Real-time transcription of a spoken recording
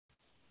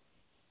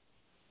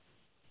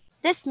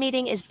This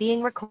meeting is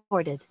being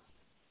recorded.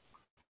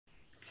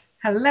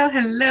 Hello,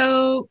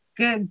 hello.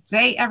 Good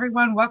day,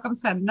 everyone. Welcome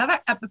to another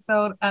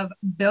episode of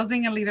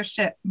Building a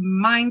Leadership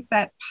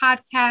Mindset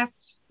podcast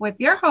with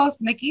your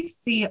host, Nikki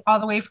C., all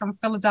the way from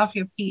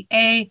Philadelphia,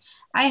 PA.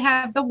 I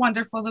have the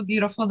wonderful, the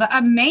beautiful, the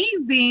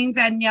amazing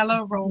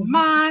Daniela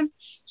Roman.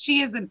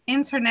 She is an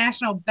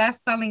international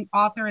best-selling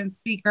author and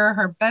speaker.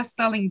 Her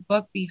best-selling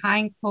book,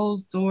 Behind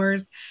Closed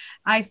Doors,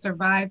 I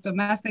Survived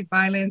Domestic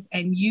Violence,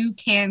 and You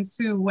Can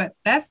Too, went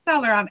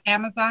bestseller on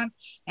Amazon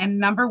and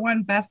number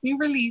one best new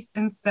release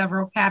in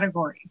several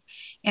categories.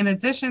 In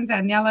addition,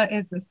 Daniela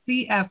is the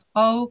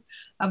CFO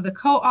of the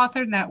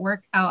Co-Author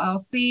Network,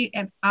 LLC,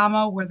 and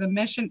AMA, where the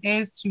mission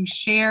is to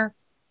share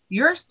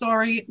your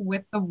story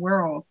with the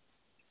world.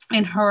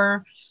 In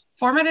her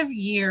formative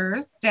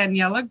years,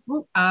 Daniela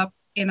grew up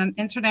in an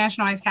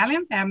international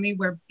Italian family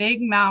where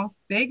big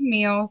mouths, big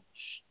meals,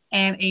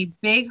 and a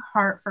big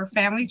heart for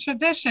family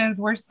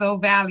traditions were so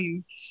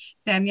valued.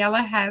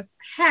 Daniela has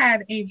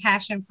had a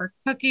passion for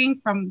cooking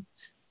from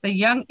the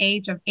young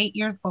age of 8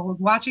 years old.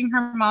 Watching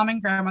her mom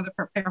and grandmother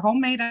prepare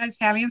homemade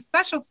Italian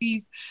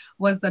specialties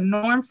was the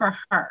norm for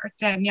her.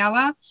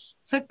 Daniela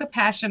took the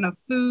passion of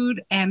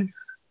food and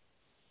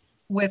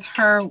with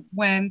her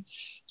when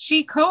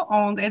she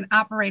co-owned and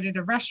operated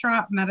a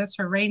restaurant,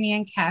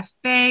 Mediterranean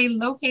Cafe,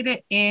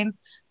 located in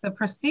the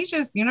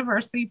prestigious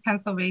University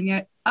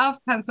of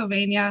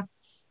Pennsylvania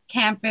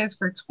campus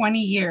for 20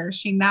 years.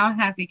 She now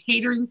has a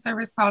catering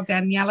service called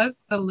Daniela's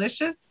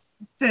Delicious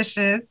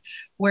Dishes,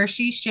 where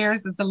she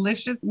shares the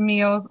delicious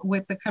meals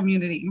with the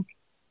community.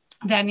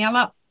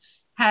 Daniela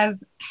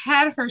has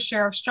had her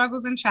share of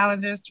struggles and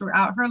challenges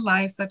throughout her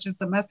life, such as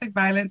domestic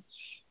violence,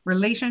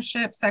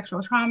 relationship,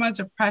 sexual trauma,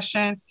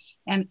 depression,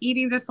 and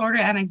eating disorder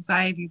and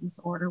anxiety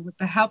disorder. With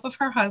the help of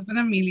her husband,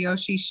 Emilio,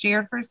 she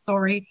shared her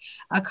story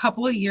a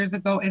couple of years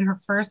ago in her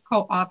first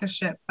co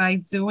authorship. By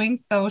doing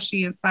so,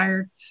 she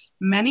inspired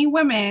many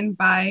women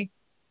by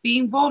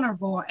being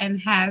vulnerable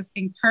and has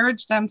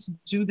encouraged them to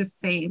do the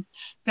same.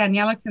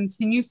 Daniela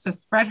continues to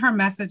spread her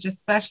message,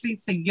 especially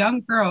to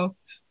young girls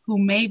who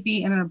may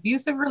be in an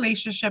abusive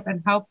relationship,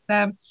 and help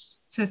them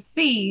to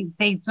see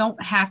they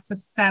don't have to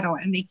settle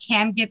and they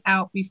can get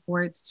out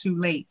before it's too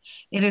late.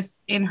 It is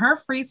in her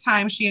free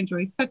time, she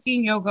enjoys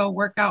cooking, yoga,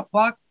 workout,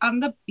 walks on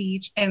the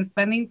beach, and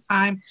spending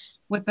time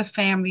with the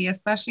family,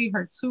 especially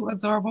her two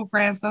adorable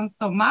grandsons,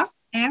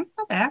 Tomas and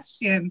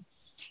Sebastian.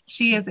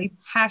 She is a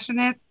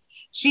passionate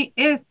she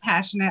is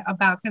passionate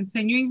about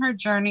continuing her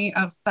journey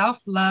of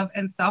self love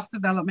and self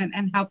development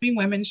and helping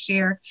women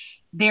share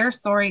their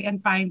story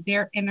and find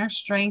their inner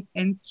strength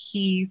and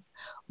peace.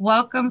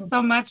 Welcome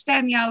so much,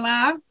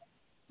 Daniela.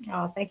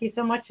 Oh, thank you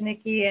so much,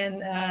 Nikki,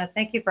 and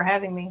thank you for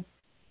having me.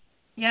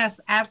 Yes,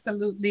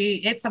 absolutely.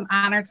 It's an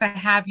honor to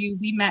have you.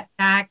 We met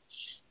back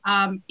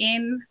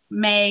in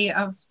May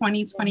of Mhm.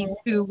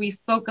 2022. We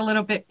spoke a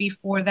little bit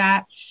before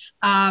that.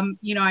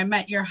 I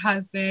met your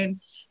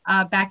husband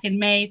back in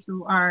May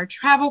through our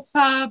travel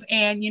club,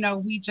 and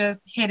we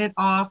just hit it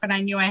off. And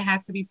I knew I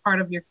had to be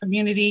part of your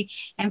community.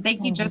 And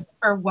thank you Mhm. just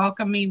for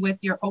welcoming me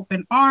with your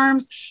open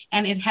arms.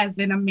 And it has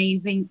been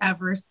amazing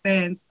ever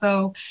since.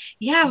 So,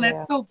 yeah,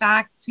 let's Yeah. go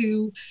back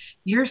to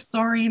your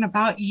story and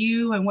about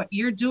you and what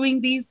you're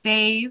doing these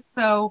days.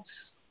 So,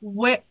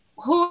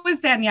 who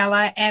is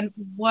Daniela and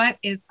what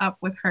is up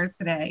with her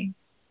today?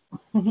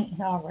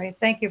 All right.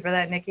 Thank you for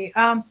that, Nikki.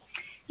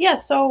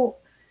 Yeah. So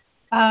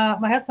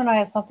my husband and I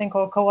have something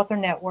called Co-author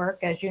Network,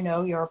 as you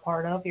know, you're a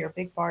part of, you're a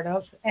big part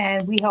of,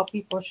 and we help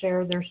people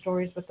share their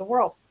stories with the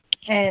world.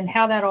 And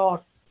how that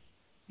all,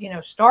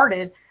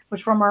 started was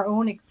from our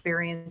own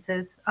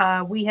experiences.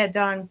 We had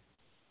done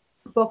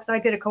books. I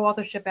did a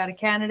co-authorship out of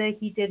Canada.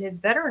 He did his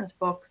veterans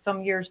book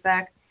some years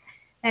back,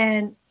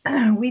 and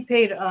we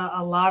paid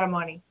a lot of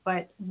money,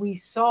 but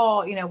we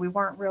saw, we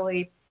weren't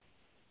really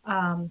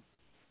um,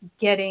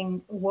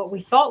 getting what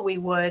we thought we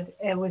would.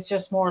 It was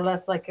just more or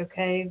less like,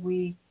 okay,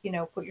 we,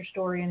 put your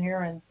story in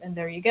here and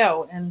there you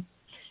go. And,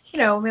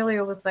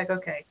 Amelia was like,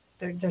 okay,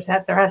 there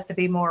has to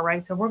be more,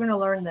 right? So we're going to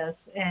learn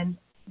this and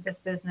this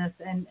business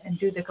and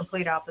do the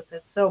complete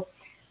opposite. So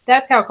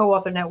that's how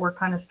Co-author Network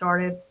kind of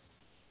started.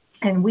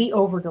 And we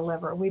over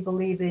deliver. We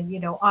believe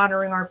in,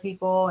 honoring our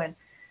people and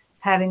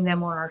having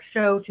them on our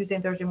show Tuesday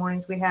and Thursday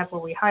mornings we have where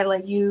we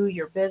highlight you,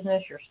 your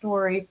business, your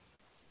story,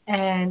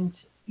 and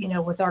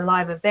with our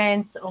live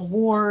events,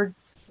 awards.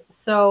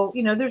 So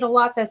there's a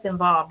lot that's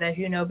involved, as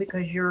you know,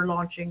 because you're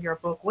launching your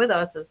book with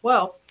us as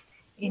well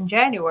in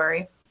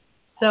January.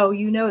 So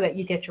you know that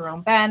you get your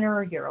own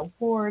banner, your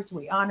awards.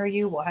 We honor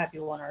you. We'll have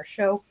you on our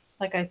show,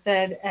 like I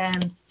said,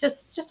 and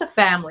just a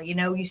family.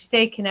 You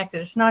stay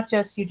connected. It's not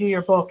just you do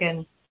your book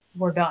and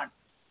we're done,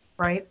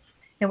 right?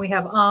 And we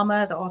have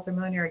AMA, the Author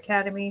Millionaire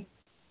Academy,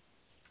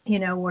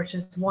 which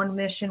is one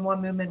mission,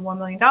 one movement, $1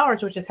 million,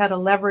 which is how to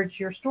leverage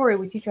your story.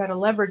 We teach you how to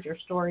leverage your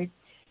story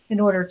in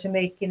order to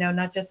make,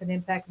 not just an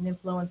impact and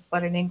influence,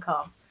 but an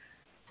income.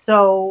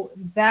 So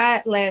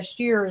that last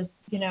year is,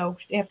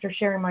 after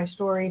sharing my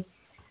story,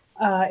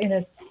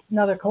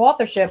 Another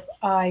co-authorship,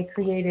 I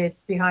created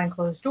Behind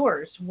Closed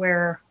Doors,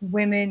 where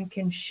women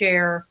can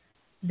share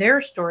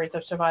their stories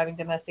of surviving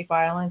domestic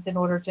violence in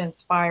order to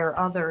inspire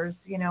others.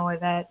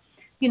 That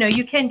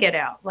you can get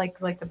out, like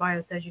the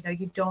bio says.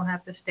 You don't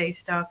have to stay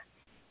stuck,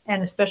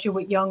 and especially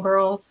with young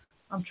girls,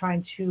 I'm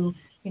trying to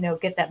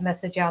get that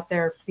message out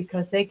there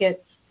because they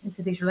get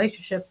into these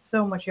relationships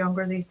so much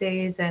younger these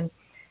days, and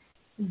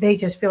they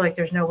just feel like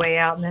there's no way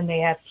out, and then they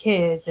have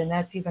kids, and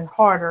that's even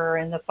harder.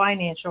 And the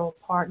financial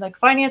part, like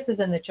finances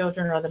and the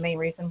children, are the main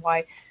reason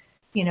why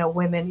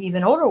women,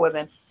 even older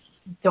women,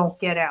 don't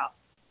get out.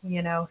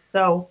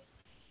 So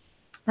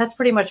that's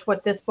pretty much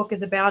what this book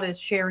is about, is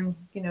sharing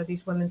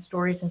these women's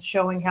stories and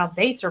showing how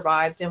they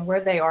survived and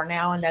where they are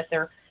now, and that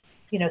they're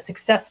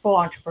successful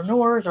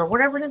entrepreneurs or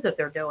whatever it is that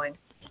they're doing,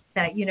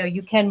 that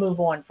you can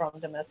move on from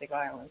domestic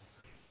violence.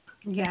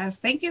 Yes,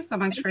 thank you so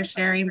much for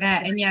sharing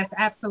that. And yes,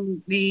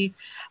 absolutely.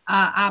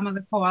 I'm on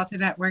the Co-Author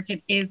Network.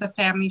 It is a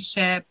family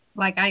ship.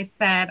 Like I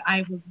said,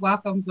 I was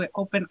welcomed with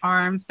open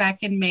arms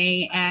back in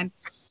May, and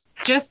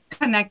just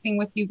connecting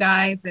with you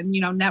guys and,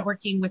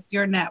 networking with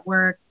your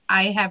network,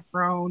 I have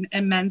grown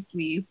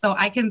immensely. So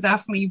I can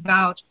definitely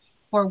vouch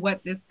for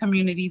what this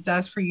community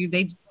does for you.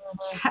 They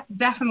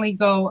definitely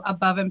go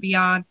above and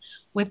beyond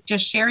with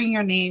just sharing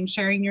your name,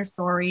 sharing your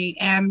story,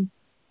 and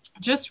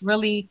just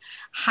really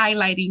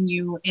highlighting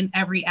you in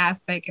every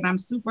aspect. And I'm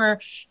super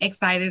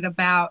excited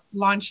about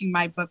launching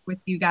my book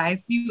with you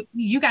guys.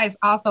 You guys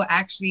also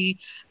actually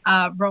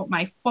wrote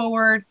my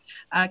forward.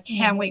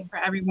 Can't wait for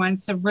everyone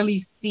to really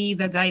see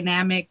the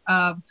dynamic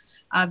of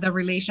the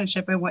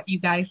relationship and what you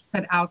guys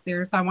put out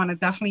there. So I want to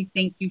definitely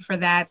thank you for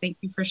that. Thank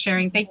you for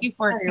sharing. Thank you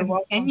for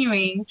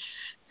continuing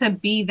to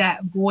be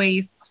that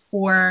voice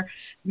for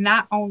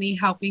not only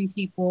helping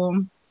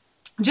people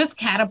just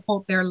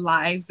catapult their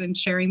lives and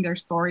sharing their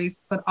stories,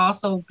 but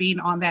also being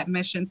on that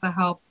mission to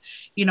help,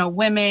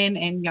 women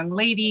and young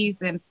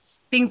ladies and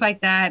things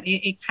like that.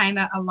 It kind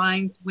of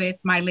aligns with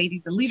my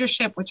Ladies in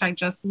Leadership, which I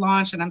just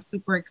launched and I'm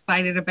super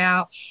excited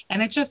about.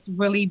 And it's just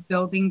really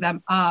building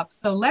them up.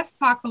 So let's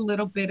talk a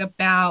little bit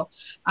about,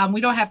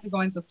 we don't have to go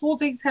into full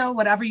detail,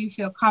 whatever you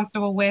feel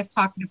comfortable with,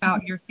 talking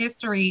about your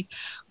history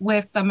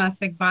with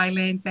domestic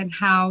violence and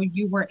how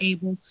you were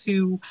able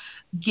to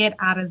get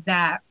out of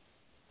that.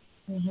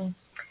 Mm-hmm.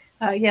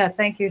 Yeah,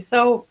 thank you.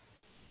 So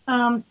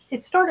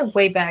it started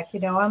way back.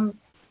 I'm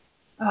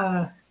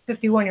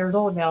 51 years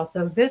old now,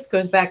 so this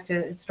goes back to,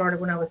 it started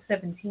when I was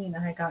 17. I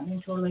had gotten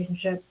into a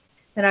relationship,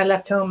 then I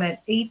left home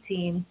at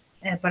 18,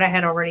 but I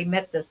had already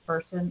met this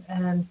person.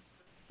 And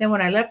then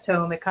when I left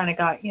home, it kind of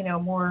got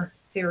more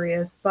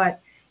serious. But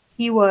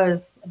he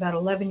was about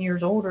 11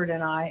 years older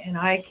than I, and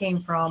I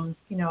came from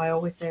I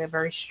always say a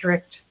very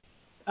strict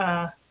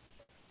uh,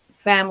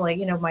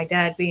 family. My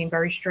dad being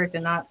very strict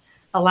and not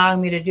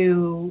allowing me to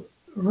do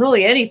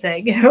really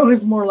anything. It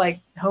was more like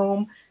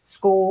home,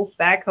 school,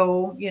 back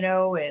home,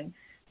 and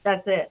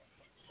that's it.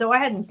 So I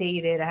hadn't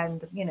dated, I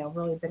hadn't,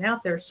 really been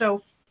out there.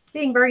 So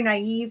being very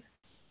naive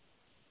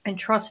and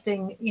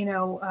trusting,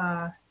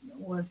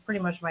 was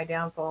pretty much my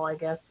downfall, I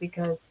guess,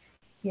 because,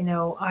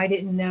 I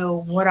didn't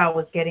know what I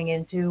was getting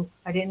into.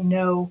 I didn't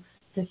know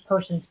this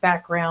person's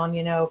background,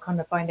 kind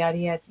of find out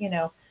he had,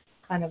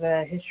 kind of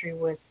a history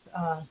with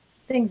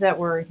things that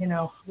were,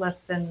 less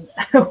than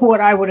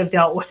what I would have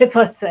dealt with,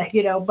 let's say,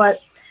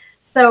 but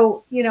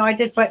so, I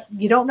did, but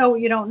you don't know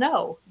what you don't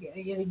know.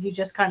 You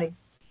just kind of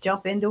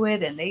jump into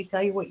it, and they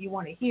tell you what you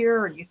want to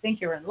hear, and you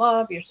think you're in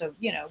love. You're so,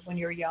 when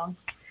you're young.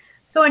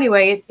 So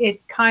anyway,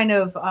 it kind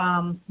of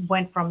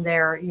went from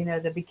there.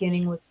 The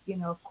beginning was,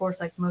 of course,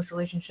 like most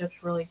relationships,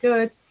 really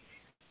good.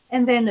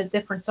 And then a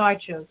different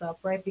side shows up,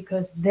 right?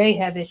 Because they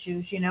have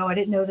issues. I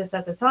didn't know this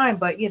at the time,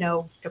 but,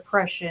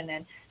 depression,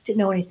 and didn't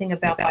know anything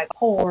about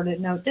bipolar,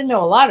 didn't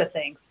know a lot of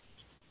things.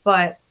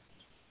 But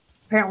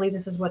apparently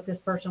this is what this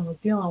person was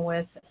dealing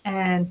with,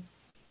 and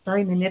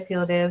very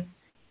manipulative.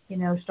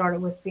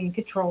 Started with being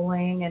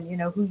controlling,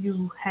 and who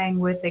you hang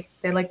with.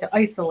 They like to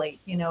isolate.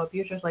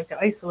 Abusers like to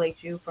isolate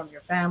you from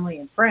your family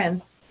and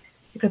friends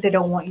because they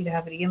don't want you to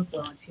have any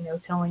influence.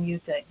 Telling you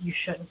that you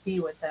shouldn't be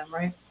with them,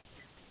 right?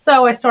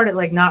 So I started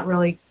like not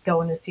really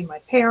going to see my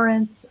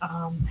parents,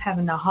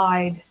 having to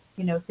hide,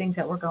 things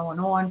that were going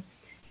on,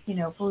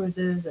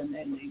 bruises,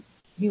 and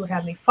he would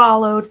have me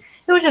followed.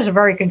 It was just a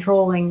very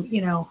controlling,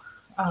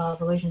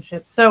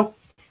 relationship. So,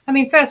 I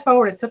mean, fast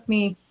forward, it took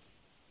me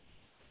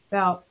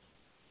about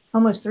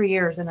almost 3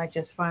 years, and I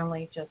just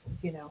finally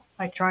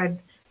I tried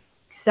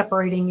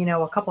separating,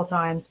 a couple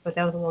times, but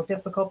that was a little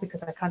difficult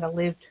because I kind of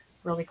lived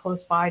really close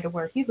by to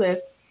where he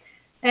lived.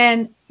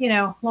 And,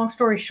 long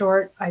story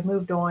short, I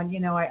moved on.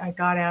 I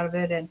got out of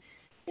it, and,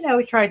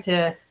 we tried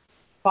to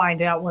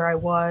find out where I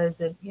was,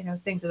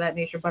 and, things of that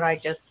nature, but I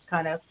just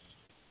kind of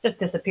just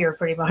disappeared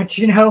pretty much,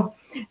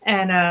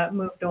 and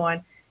moved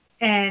on.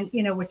 And,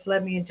 which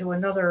led me into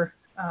another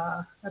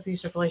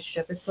abusive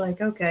relationship. It's like,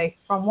 okay,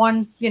 from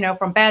one,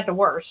 from bad to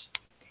worse.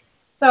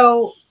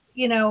 So,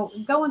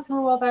 going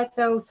through all that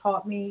though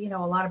taught me, a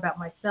lot about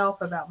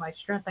myself, about my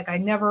strength. Like I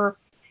never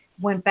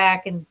went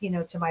back and,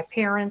 to my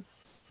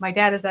parents my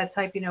dad is that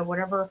type,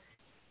 whatever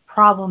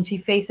problems he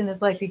faced in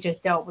his life, he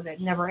just dealt with it,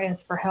 never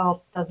asked for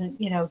help, doesn't,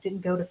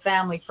 didn't go to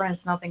family, friends,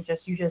 nothing,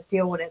 just you just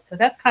deal with it. So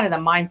that's kind of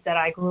the mindset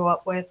I grew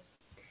up with.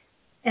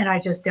 And I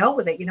just dealt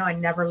with it. I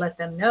never let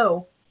them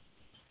know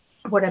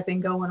what had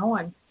been going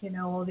on,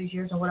 all these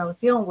years and what I was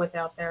dealing with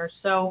out there.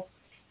 So,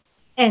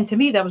 and to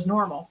me, that was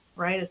normal,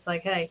 right? It's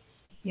like, hey,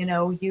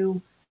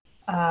 you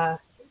uh,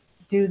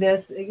 do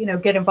this,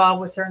 get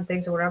involved with certain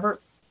things or whatever,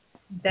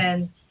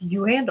 then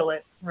you handle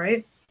it,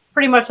 right?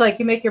 Pretty much like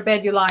you make your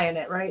bed, you lie in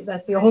it, right?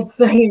 That's the Right. old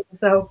saying.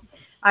 So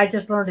I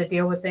just learned to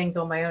deal with things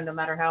on my own, no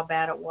matter how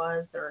bad it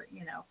was, or.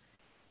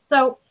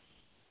 So,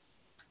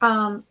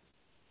 um,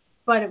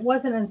 but it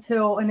wasn't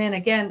until, and then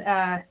again,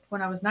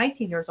 when I was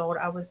 19 years old,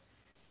 I was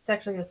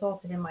sexually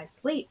assaulted in my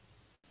sleep,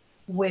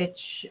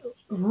 which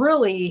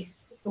really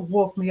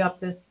woke me up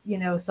this,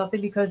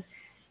 something because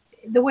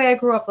the way I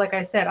grew up, like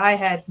I said, I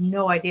had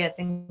no idea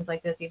things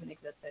like this even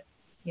existed.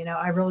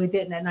 I really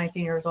didn't at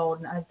 19 years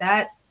old. And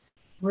that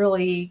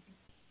really,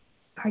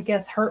 I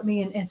guess, hurt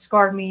me and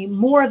scarred me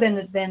more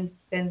than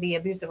the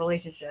abusive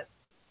relationship.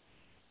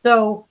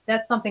 So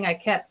that's something I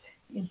kept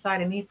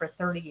inside of me for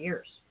 30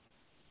 years.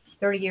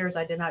 30 years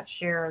I did not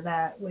share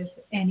that with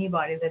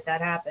anybody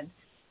that happened.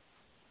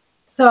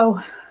 So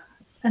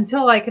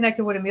until I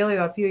connected with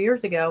Emilio a few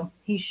years ago,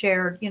 he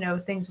shared,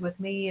 things with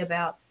me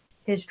about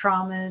his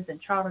traumas and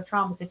childhood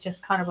traumas. It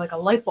just kind of like a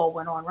light bulb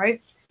went on,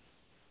 right?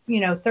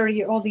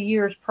 30 all the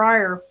years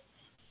prior,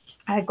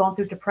 I had gone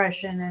through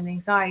depression and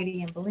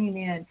anxiety and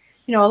bulimia and,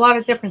 a lot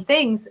of different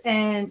things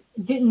and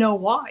didn't know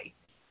why.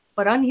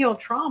 But unhealed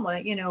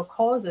trauma,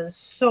 causes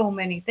so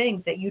many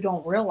things that you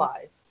don't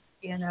realize,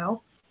 you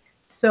know?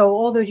 So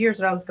all those years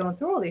that I was going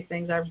through all these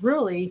things, I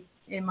really,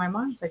 in my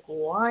mind, was like,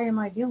 why am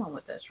I dealing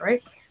with this,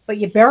 right? But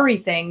you bury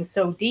things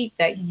so deep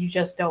that you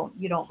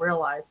don't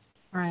realize.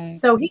 Right.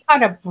 So he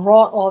kind of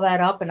brought all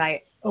that up, and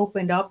I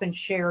opened up and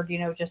shared,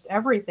 just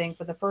everything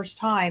for the first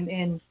time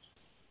in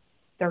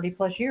 30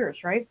 plus years,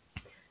 right?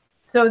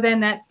 So then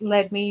that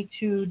led me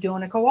to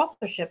doing a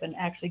co-authorship and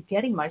actually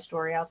getting my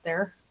story out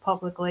there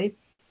publicly,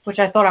 which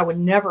I thought I would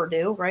never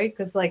do, right?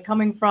 Because like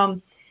coming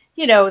from,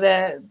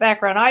 the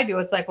background I do,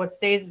 it's like what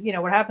stays,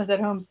 what happens at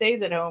home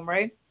stays at home,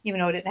 right? Even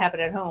though it didn't happen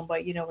at home,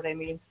 but you know what I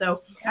mean.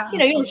 So, Yeah, you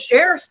don't absolutely.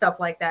 share stuff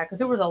like that because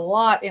there was a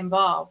lot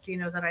involved,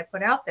 that I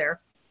put out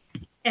there.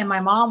 And my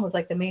mom was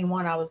like the main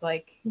one. I was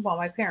like, well,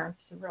 my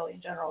parents really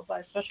in general,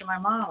 but especially my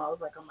mom, I was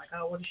like, oh my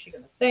God, what is she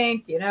gonna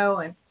think,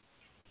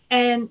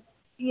 and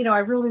I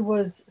really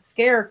was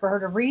scared for her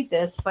to read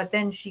this, but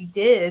then she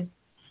did,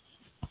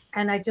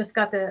 and I just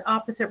got the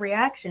opposite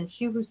reaction.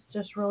 She was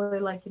just really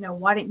like,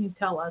 why didn't you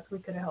tell us? We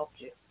could have helped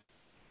you.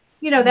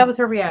 That was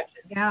her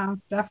reaction. Yeah, Yeah.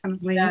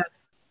 definitely.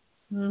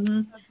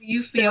 hmm So So,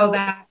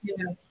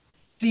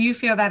 do you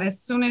feel that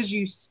as soon as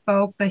you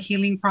spoke, the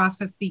healing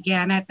process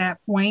began at that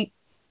point?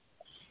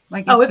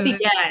 Like oh, as it soon as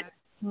began.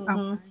 okay.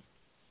 hmm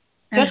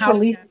And Just how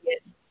did releasing that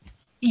it.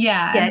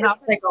 yeah, Yeah, and it how was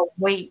did like a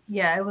weight.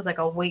 Yeah, it was like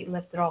a weight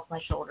lifted off my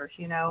shoulders,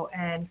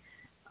 and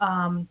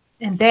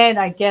then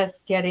I guess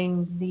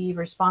getting the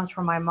response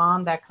from my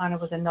mom, that kind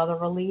of was another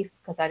relief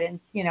because I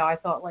didn't, I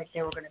thought like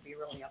they were going to be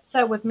really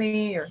upset with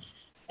me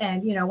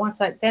and once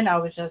then I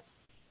was just,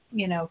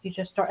 you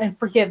just start, and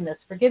forgiveness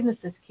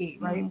is key,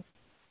 right? mm,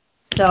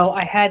 So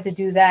I had to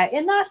do that,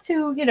 and not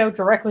to,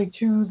 directly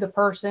to the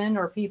person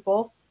or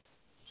people,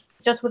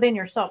 just within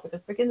yourself,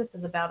 because forgiveness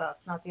is about us,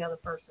 not the other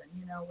person,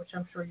 which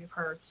I'm sure you've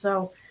heard.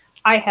 So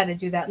I had to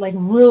do that, like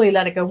really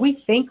let it go. We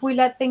think we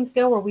let things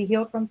go or we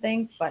heal from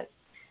things, but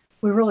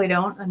we really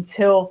don't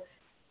until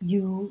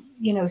you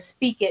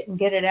speak it and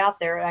get it out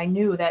there. I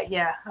knew that,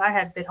 yeah, I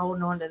had been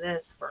holding on to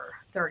this for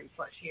 30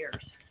 plus years,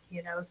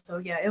 so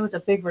yeah, it was a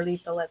big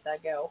relief to let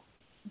that go.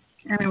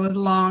 and it was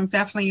long,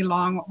 definitely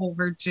long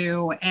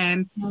overdue.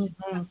 And to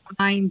hmm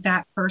find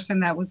that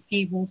person that was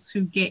able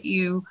to get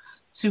you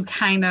to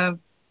kind of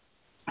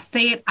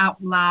say it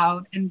out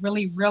loud and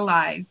really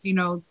realize,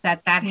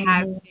 that that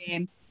has hmm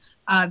been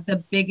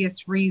the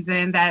biggest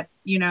reason that,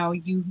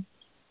 you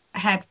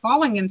had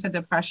fallen into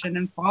depression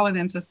and fallen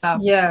into stuff.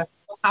 yeah.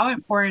 So how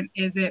important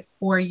is it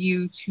for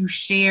you to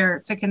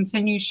share, to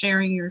continue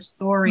sharing your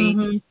story?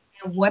 hmm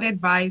And what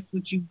advice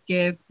would you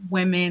give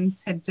women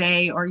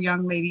today or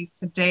young ladies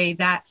today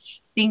that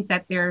think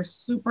that they're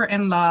super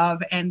in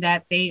love and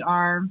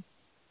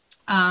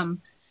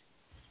um,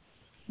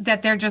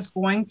 that they're just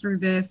going through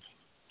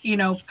this,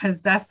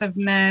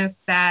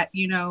 possessiveness, that,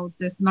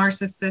 this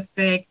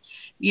narcissistic,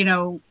 you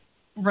know,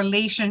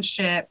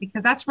 relationship,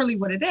 because that's really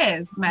what it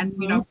is, men,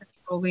 hmm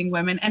controlling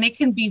women. And it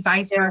can be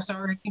vice yeah. versa,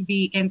 or it can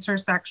be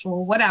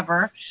intersexual,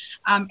 whatever.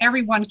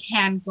 Everyone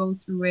can go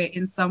through it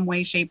in some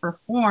way, shape, or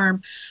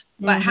form.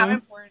 But how hmm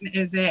important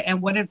is it?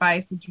 And what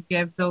advice would you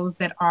give those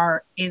that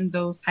are in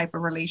those type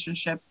of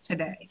relationships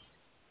today?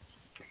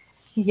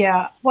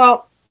 yeah,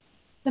 well,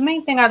 the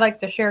main thing I'd like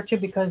to share too,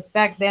 because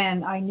back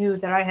then I knew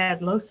that I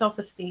had low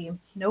self-esteem,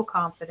 no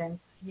confidence,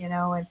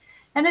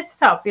 and it's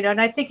tough, and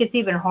I think it's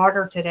even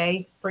harder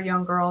today for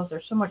young girls.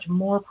 There's so much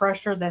more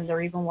pressure than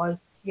there even was,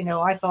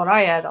 I thought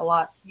I had a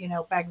lot,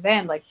 back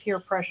then, like peer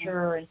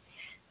pressure and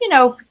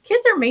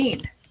kids are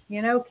mean.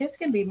 Kids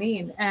can be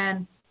mean,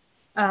 and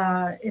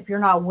if you're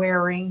not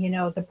wearing,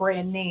 the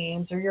brand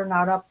names, or you're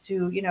not up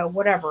to,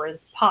 whatever is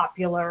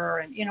popular,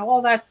 and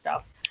all that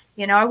stuff.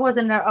 I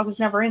was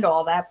never into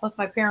all that. Plus,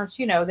 my parents,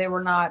 they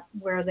were not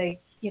where they,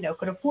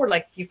 could afford,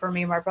 like for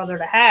me and my brother,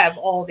 to have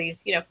all these,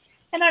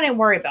 and I didn't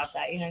worry about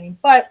that, you know what I mean?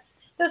 But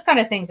those kind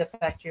of things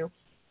affect you.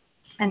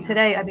 And Yeah.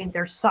 today, I mean,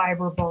 there's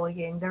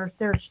cyberbullying. There's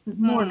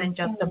more Mm. than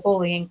just the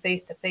bullying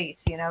face to face,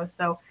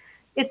 So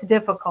it's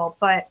difficult,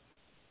 but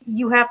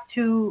you have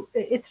to.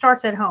 It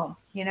starts at home,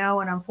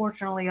 And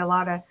unfortunately, a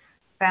lot of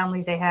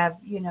families, they have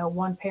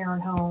one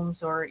parent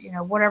homes, or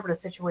whatever the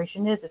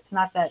situation is. It's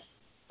not that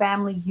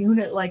family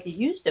unit like it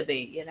used to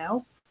be.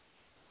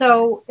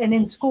 So, and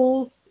in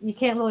schools, you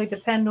can't really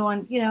depend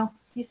on, you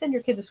send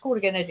your kids to school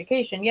to get an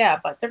education, yeah,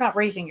 but they're not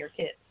raising your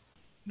kids.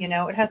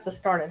 Yeah. It has to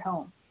start at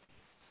home.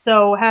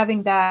 So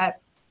having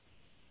that,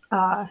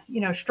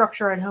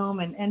 structure at home,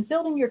 and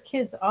building your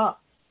kids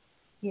up.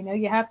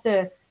 You have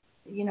to,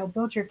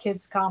 build your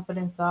kids'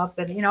 confidence up.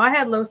 And, I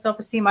had low self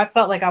esteem. I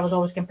felt like I was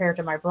always compared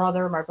to my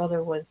brother. My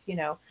brother was,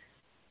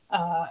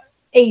 uh,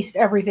 aced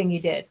everything he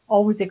did,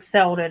 always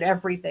excelled at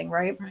everything,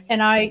 right? Right.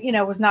 And I,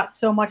 was not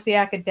so much the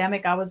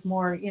academic. I was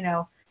more,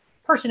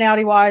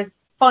 personality wise,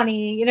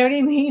 funny, you know what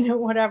I mean, or Yeah.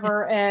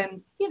 whatever.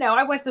 And,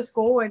 I went to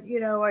school, and,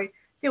 I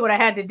did what I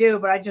had to do,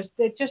 but I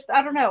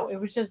don't know, it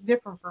was just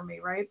different for me,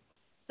 right?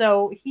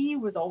 So he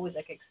was always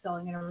like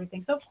excelling and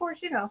everything. So of course,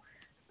 it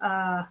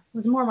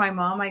was more my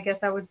mom, I guess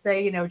I would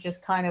say,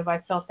 just kind of, I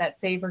felt that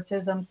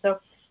favoritism. So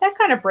that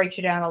kind of breaks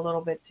you down a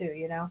little bit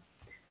too.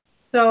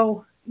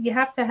 So you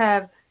have to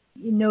have,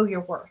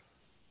 your worth.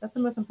 That's the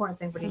most important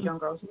thing for these Mm. young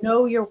girls.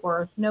 Know your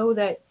worth. Know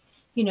that,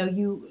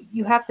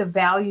 you have to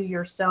value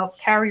yourself,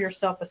 carry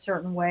yourself a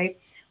certain way,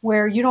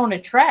 where you don't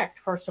attract,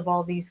 first of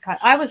all, these kind.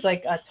 I was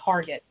like a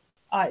target.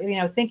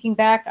 Thinking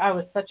back, I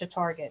was such a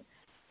target,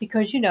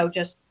 because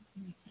just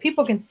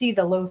people can see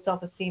the low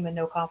self esteem and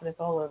no confidence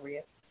all over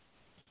you,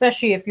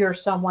 especially if you're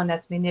someone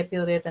that's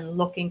manipulative and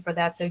looking for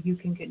that so you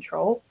can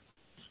control.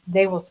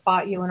 They will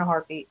spot you in a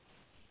heartbeat.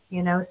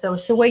 So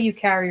it's the way you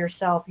carry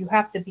yourself. You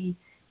have to be,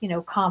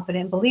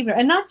 confident, believe it,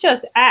 and not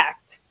just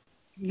act.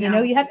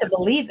 Yeah. You have to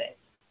believe it.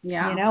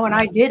 Yeah. And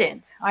I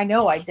didn't. I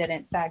know I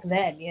didn't back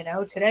then.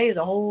 Today is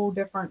a whole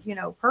different,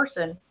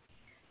 person.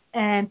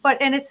 And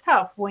it's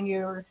tough when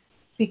you're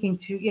speaking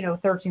to,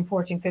 13,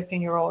 14,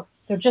 15-year olds.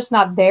 They're just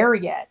not there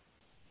yet,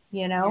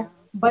 you Yeah. know,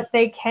 but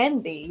they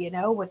can be,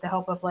 with the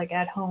help of like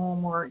at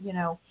home, or,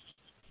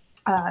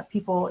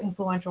 people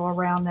influential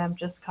around them,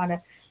 just kind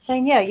of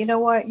saying, yeah, you know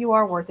what, you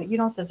are worth it. You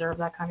don't deserve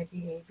that kind of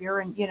behavior,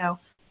 and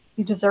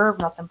you deserve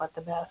nothing but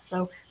the best.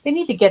 So they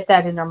need to get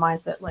that in their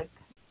mindset, like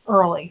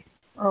early,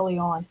 early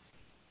on.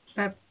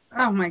 That's,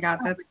 oh my God,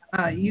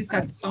 that's you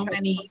said so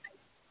many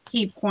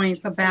key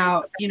points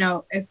about,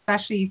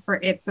 especially for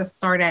it to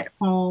start at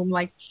home,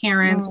 like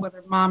parents, Mm,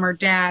 whether mom or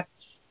dad,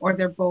 or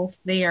they're both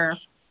there,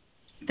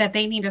 that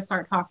they need to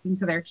start talking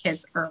to their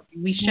kids early.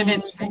 We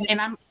shouldn't, mm,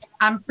 and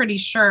I'm pretty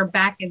sure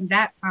back in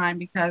that time,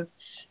 because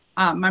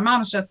my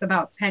mom's just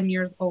about 10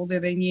 years older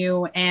than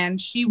you,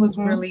 and she was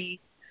mm-hmm,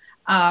 really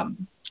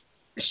um,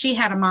 she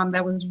had a mom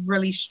that was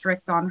really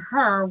strict on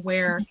her,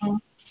 where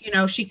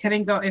mm-hmm, she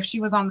couldn't go if she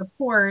was on the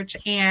porch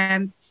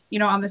and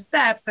on the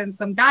steps and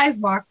some guys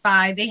walked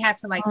by, they had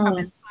to like come mm,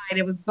 inside.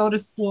 It was go to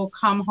school,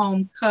 come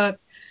home, cook,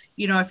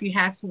 if you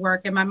had to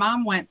work. And my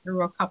mom went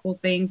through a couple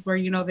things where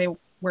they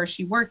where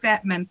she worked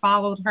at, men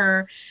followed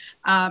her,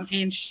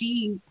 and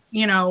she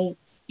mm.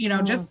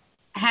 just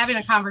having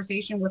a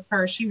conversation with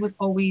her, she was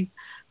always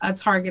a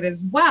target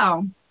as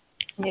well.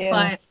 Yeah.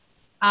 But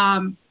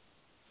um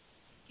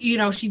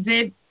she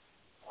did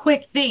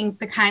quick things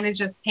to kind of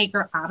just take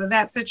her out of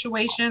that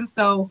situation.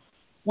 So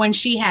when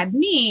she had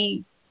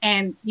me,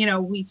 and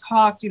we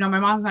talked, my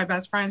mom's my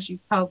best friend.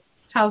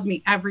 Tells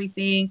me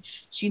everything.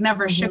 She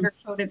never Mm-hmm.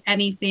 sugarcoated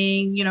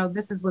anything.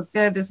 This is what's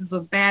good, this is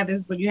what's bad,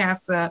 this is what you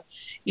have to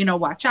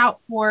watch out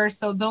for.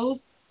 So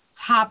those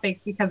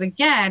topics, because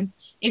again,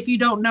 if you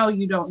don't know,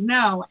 you don't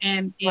know.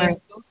 And if Right.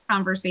 those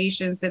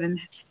conversations didn't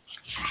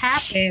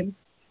happen,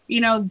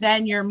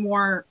 then you're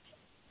more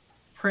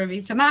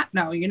privy to not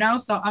know,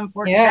 so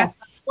Yeah. that's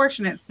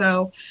unfortunate.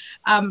 So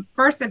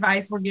first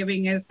advice we're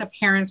giving is to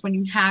parents when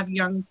you have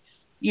young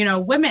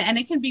women, and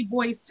it can be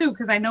boys too,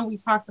 because I know we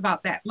talked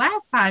about that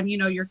last time.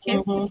 Your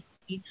kids can Mm-hmm.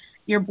 be,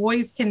 your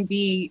boys can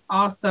be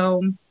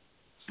also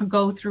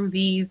go through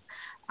these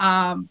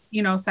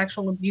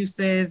sexual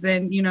abuses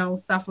and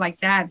stuff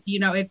like that.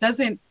 It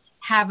doesn't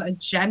have a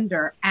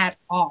gender at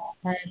all.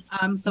 Right.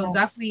 So Yeah.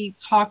 definitely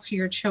talk to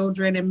your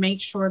children and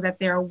make sure that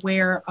they're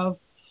aware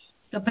of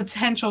the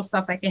potential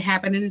stuff that can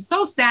happen. And it's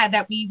so sad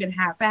that we even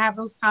have to have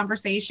those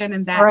conversations,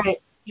 and that,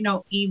 Right.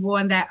 evil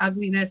and that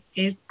ugliness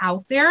is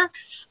out there.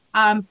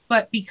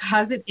 But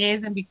because it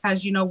is, and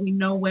because, we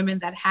know women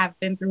that have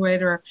been through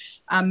it, or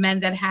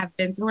men that have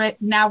been through it,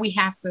 now we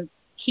have to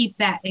keep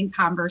that in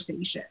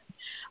conversation.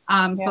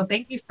 Yeah. So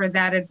thank you for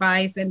that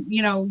advice. And,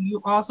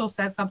 you also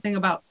said something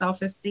about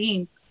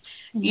self-esteem.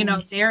 You Mhm.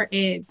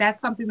 know, that's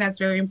something that's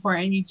very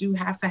important. You do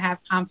have to have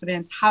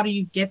confidence. How do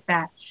you get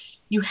that?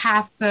 You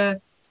have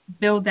to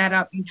build that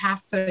up. You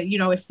have to, you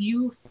know, if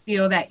you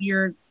feel that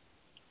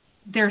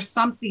there's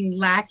something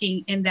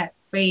lacking in that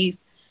space,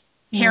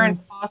 Mhm.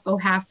 parents also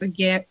have to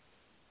get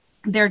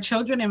their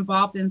children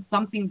involved in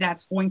something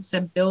that's going to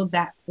build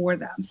that for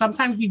them.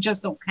 Sometimes we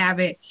just don't have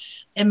it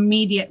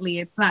immediately.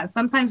 It's not,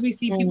 sometimes we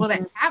see people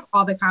that Mhm. have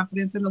all the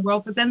confidence in the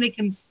world, but then they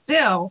can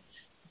still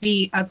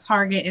be a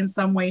target in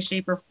some way,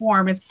 shape, or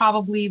form. It's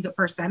probably the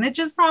percentage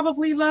is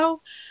probably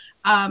low.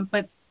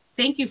 But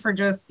thank you for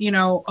just,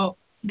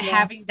 Yeah.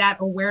 having that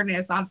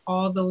awareness on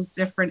all those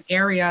different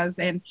areas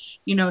and,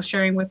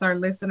 sharing with our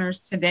listeners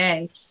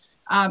today.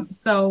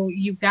 So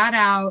you got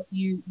out,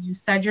 you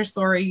said your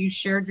story, you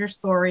shared your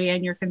story,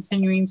 and you're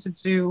continuing to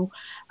do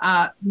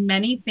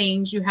many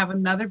things. You have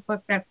another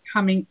book that's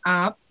coming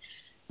up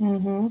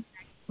Mhm.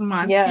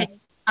 month, Yes.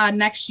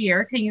 next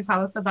year. Can you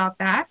tell us about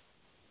that?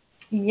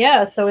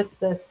 Yeah, so it's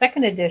the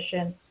second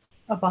edition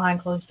of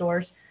Behind Closed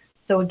Doors.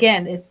 So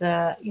again, it's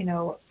a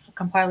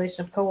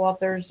compilation of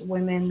co-authors,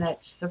 women that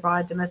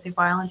survived domestic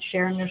violence,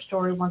 sharing their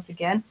story once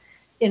again,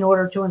 in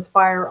order to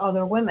inspire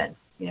other women.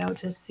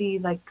 To see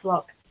like,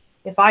 look,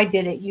 if I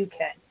did it, you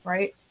can,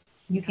 right?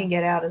 You can Yes.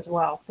 get out as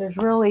well. There's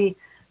really,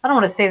 I don't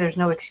want to say there's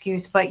no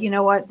excuse, but you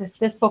know what?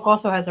 This book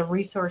also has a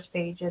resource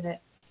page in it,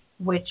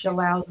 which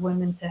allows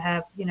women to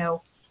have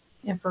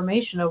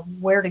information of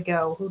where to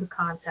go, who to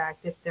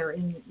contact if they're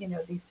in,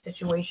 these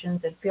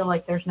situations and feel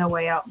like there's no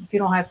way out. If you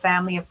don't have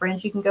family and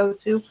friends you can go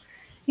to,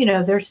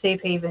 there's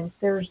safe havens,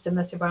 there's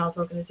domestic violence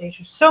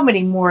organizations, so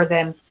many more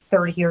than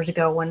 30 years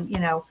ago when,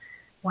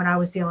 when I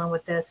was dealing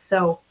with this.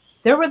 So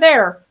they were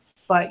there,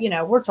 but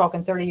we're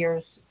talking 30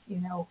 years,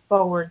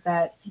 forward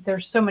that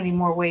there's so many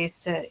more ways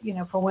to,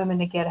 for women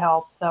to get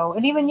help. So,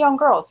 and even young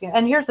girls,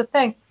 and here's the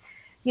thing,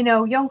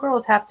 young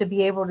girls have to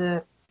be able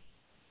to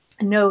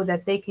know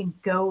that they can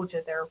go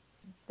to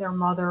their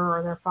mother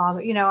or their father.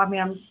 I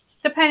mean, I'm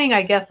depending,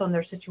 I guess, on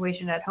their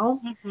situation at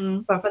home. Mm-hmm.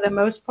 But for the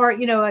most part,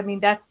 I mean,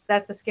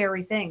 that's a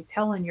scary thing,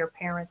 telling your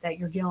parent that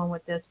you're dealing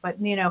with this. But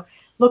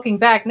looking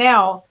back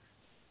now,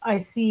 I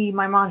see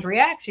my mom's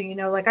reaction.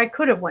 Like I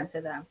could have went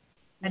to them.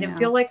 I didn't Yeah.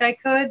 feel like I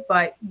could,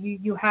 but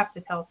you have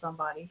to tell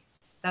somebody.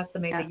 That's the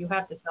main Yeah. thing. You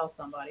have to tell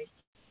somebody.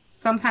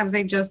 Sometimes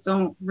they just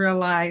don't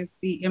realize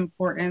the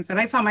importance. And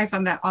I tell my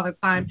son that all the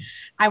time.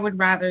 I would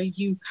rather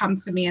you come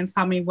to me and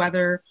tell me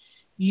whether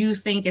you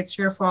think it's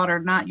your fault or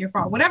not your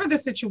fault, whatever the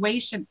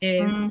situation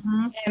is.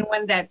 Hmm. And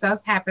when that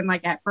does happen,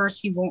 like at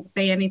first he won't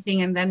say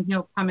anything and then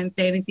he'll come and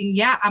say anything.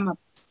 Yeah, I'm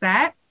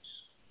upset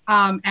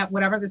at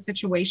whatever the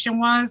situation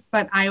was,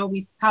 but I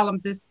always tell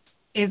him this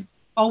is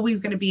always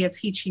going to be a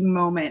teaching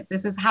moment.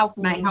 This is how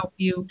can I Hmm. help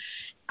you?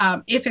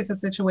 If it's a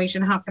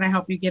situation, how can I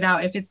help you get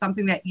out? If it's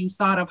something that you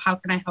thought of, how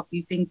can I help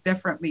you think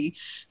differently?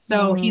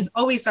 So Hmm. he's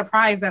always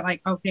surprised that,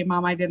 like, okay,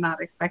 mom, I did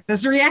not expect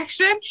this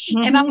reaction.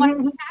 And I'm like, you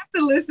Hmm. have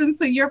to listen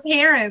to your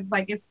parents.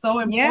 Like, it's so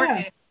Yeah.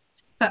 important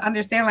to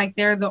understand, like,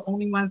 they're the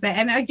only ones that,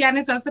 and again,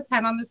 it does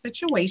depend on the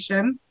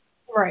situation.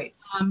 Right.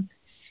 Um,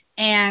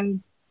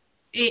 and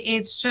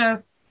it's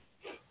just,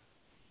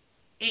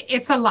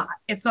 it's a lot.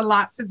 It's a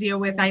lot to deal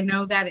with. I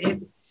know that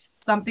it's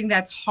something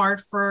that's hard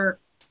for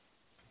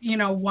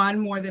one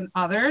more than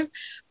others,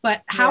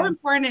 but how Yeah.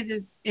 important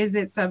is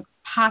it to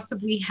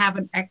possibly have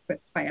an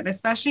exit plan,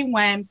 especially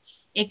when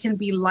it can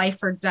be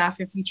life or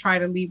death if you try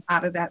to leave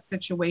out of that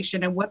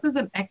situation? And what does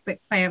an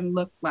exit plan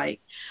look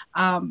like?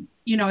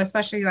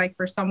 Especially like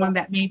for someone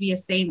that maybe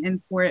is staying in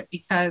for it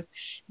because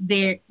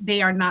they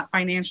are not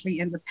financially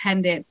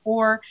independent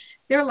or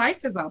their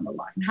life is on the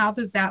line. How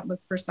does that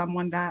look for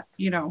someone that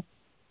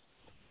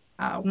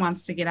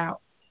wants to get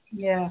out?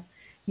 Yeah.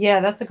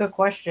 Yeah, that's a good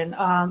question.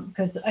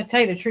 Because I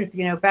tell you the truth,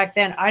 back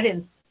then I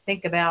didn't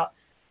think about,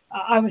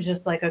 I was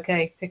just like,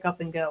 okay, pick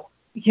up and go,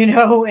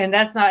 and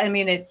that's not, I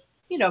mean, it,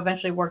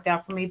 eventually worked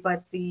out for me,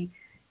 but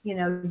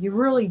you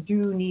really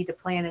do need to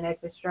plan an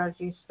exit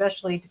strategy,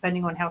 especially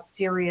depending on how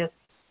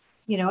serious,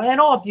 and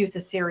all abuse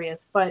is serious,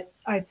 but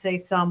I'd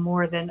say some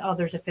more than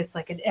others if it's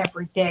like an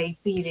everyday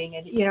beating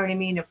and, you know what I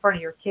mean, in front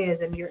of your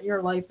kids and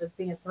your life is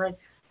being threatened.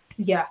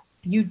 Yeah,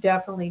 you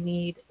definitely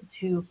need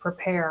to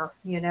prepare,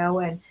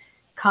 and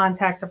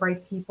contact the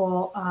right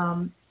people,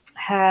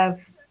 have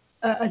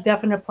a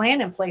definite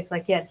plan in place.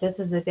 Like, yeah, this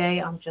is the day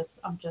I'm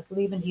just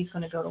leaving. He's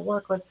going to go to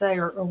work, let's say,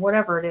 or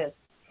whatever it is.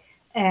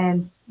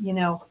 And,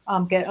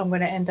 I'm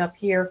going to end up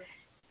here.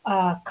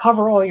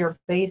 Cover all your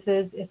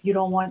bases. If you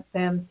don't want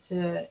them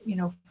to,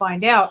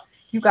 find out,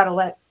 you got to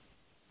let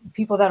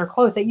people that are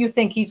close that you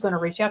think he's going to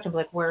reach out to, be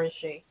like, where is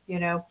she? You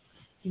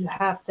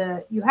have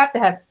to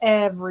have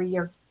every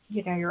your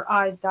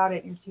I's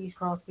dotted and your T's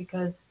crossed,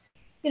 because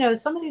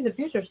some of these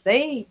abusers,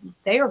 they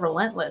are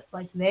relentless.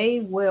 Like, they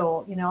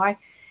will, I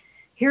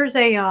here's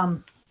a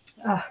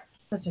uh,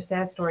 such a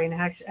sad story, and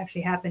it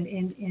actually happened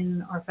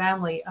in our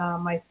family.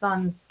 My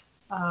son's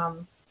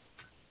um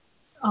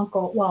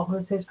uncle, well,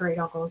 who's his great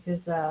uncle, his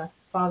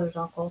father's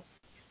uncle,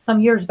 some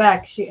years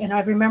back, and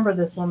I remember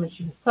this woman.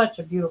 She was such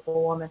a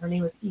beautiful woman. Her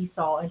name was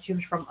Esau, and she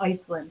was from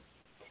Iceland.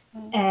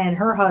 and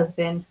her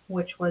husband,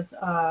 which was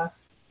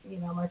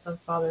my son's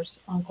father's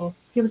uncle.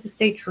 He was a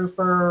state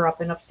trooper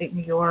up in upstate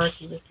New York.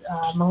 He was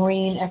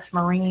Marine,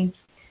 ex-Marine,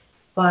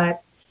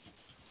 but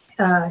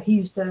he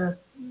used to,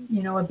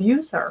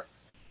 abuse her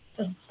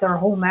their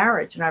whole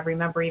marriage. And I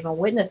remember even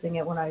witnessing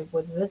it when I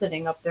was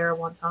visiting up there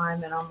one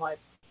time, and I'm like,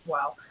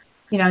 wow,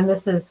 and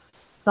this is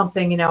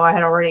something, I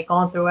had already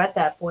gone through at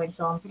that point.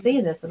 So I'm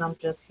seeing this, and I'm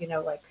just,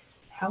 like,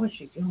 how is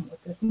she doing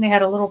with this? And they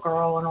had a little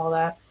girl and all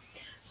that.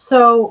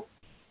 So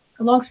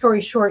long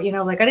story short,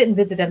 like I didn't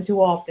visit them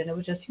too often. It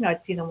was just,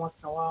 I'd see them once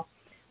in a while.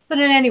 But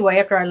then anyway,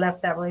 after I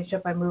left that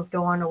relationship, I moved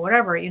on or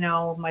whatever,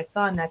 my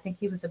son, I think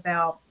he was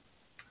about,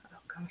 oh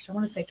gosh, I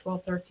want to say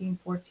 12, 13,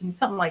 14,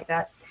 something like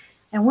that.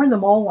 And we're in the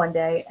mall one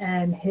day,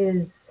 and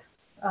his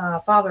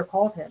father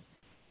called him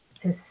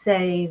to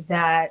say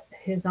that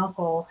his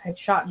uncle had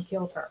shot and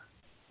killed her.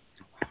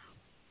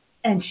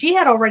 And she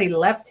had already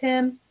left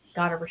him,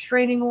 got a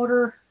restraining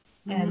order.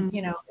 And,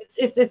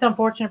 it's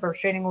unfortunate, but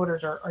restraining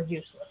orders are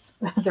useless.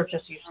 They're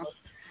just useless.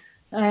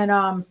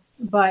 And,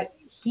 but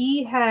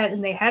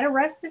and they had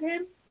arrested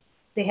him.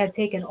 They had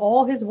taken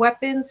all his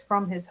weapons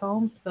from his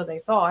home, so they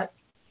thought,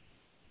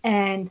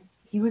 and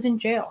he was in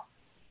jail.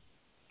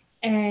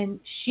 And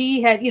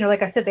she had,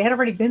 like I said, they had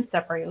already been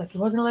separated. Like he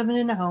wasn't living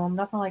in a home,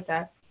 nothing like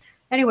that.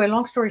 Anyway,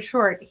 long story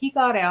short, he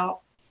got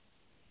out,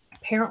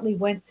 apparently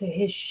went to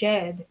his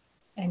shed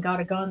and got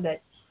a gun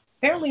that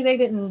apparently they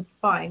didn't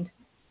find,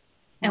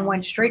 and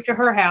went straight to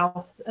her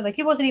house. Like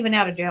he wasn't even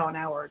out of jail an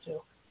hour or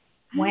two.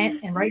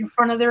 Went and right in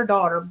front of their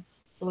daughter,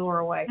 blew her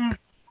away.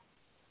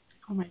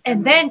 Oh my And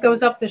goodness. then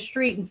goes up the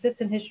street and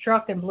sits in his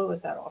truck and blew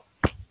his head off.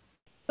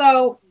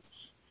 So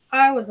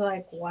I was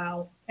like,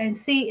 wow. And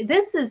see,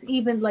 this is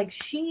even like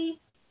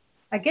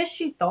I guess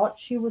she thought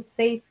she was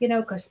safe,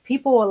 because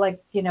people were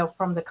like,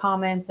 from the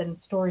comments and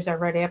stories I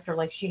read after,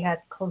 like she had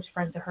close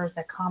friends of hers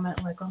that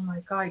comment like, oh my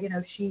God,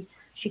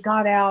 she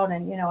got out,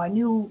 and, I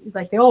knew,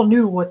 like they all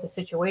knew what the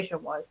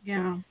situation was.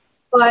 Yeah.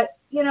 But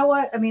you know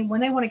what? I mean,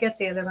 when they want to get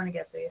to you, they're going to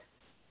get to you.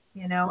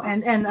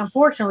 And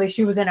unfortunately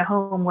she was in a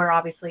home where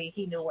obviously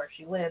he knew where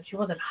she lived. She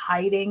wasn't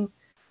hiding,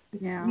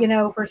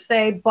 Yeah. per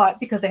se, but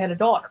because they had a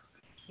daughter,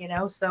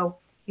 so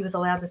he was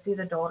allowed to see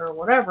the daughter or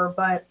whatever.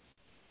 But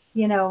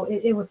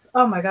it was,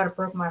 oh my God, it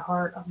broke my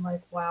heart. I'm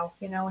like, wow,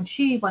 and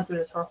she went through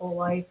this her whole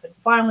life and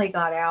finally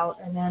got out,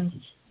 and then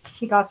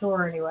he got to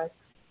her anyway,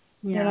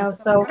 Yeah. So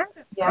so what are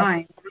the yeah.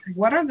 signs?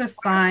 What are the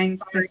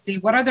signs to see?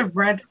 What are the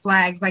red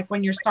flags? Like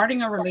when you're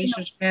starting a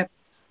relationship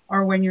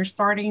or when you're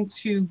starting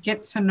to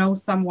get to know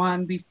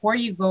someone before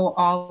you go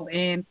all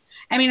in.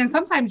 I mean, and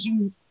sometimes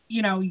you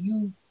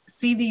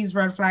see these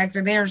red flags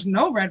or there's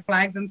no red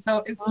flags. And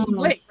so it's too Mhm.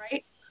 late,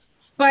 right?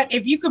 But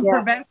if you can Yeah.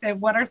 prevent it,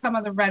 what are some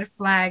of the red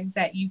flags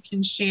that you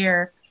can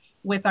share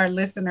with our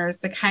listeners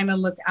to kind of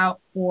look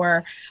out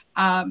for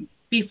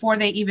before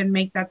they even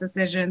make that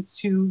decision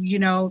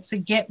to, to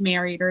get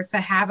married or to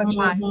have a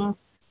child?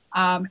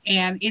 Mhm.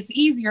 And it's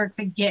easier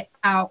to get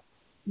out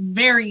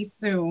very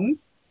soon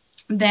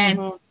than,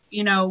 Mhm.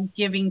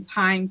 giving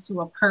time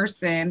to a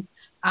person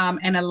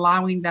and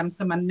allowing them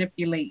to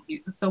manipulate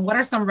you. So what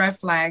are some red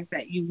flags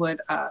that you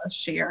would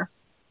share?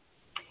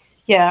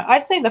 Yeah,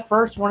 I'd say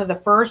one of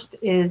the first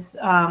is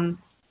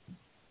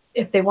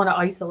if they want to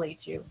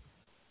isolate you.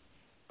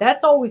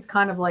 That's always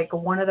kind of like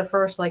one of the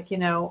first, like,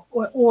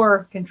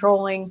 or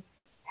controlling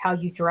how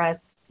you dress,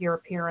 your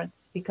appearance,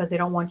 because they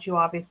don't want you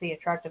obviously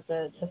attractive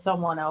to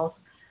someone else,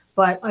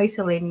 but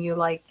isolating you,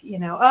 like,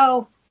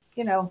 oh,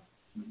 you know,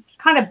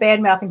 kind of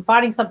bad mouthing,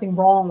 finding something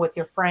wrong with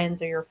your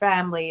friends or your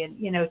family, and,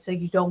 so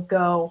you don't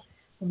go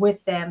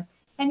with them.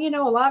 And,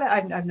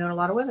 I've known a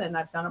lot of women, and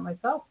I've done it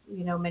myself,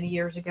 many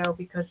years ago,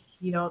 because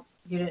you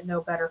didn't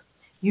know better.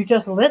 You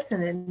just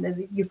listen,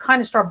 and you kind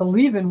of start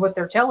believing what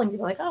they're telling you.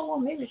 Like, oh, well,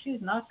 maybe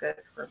she's not good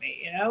for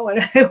me,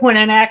 when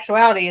in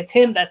actuality, it's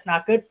him that's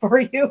not good for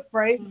you,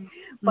 right?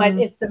 But Mm-hmm.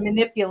 it's the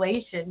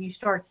manipulation. You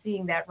start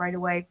seeing that right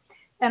away.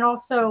 And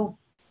also,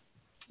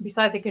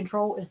 besides the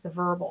control, is the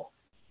verbal,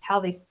 how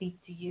they speak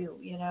to you,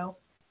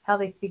 how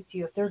they speak to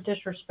you. If they're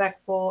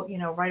disrespectful,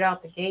 right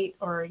out the gate,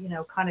 or,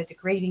 kind of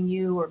degrading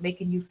you or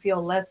making you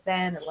feel less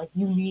than, or like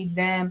you need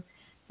them,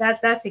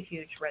 that's a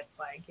huge red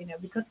flag,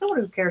 because someone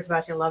who cares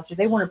about you, loves you,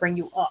 they want to bring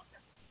you up.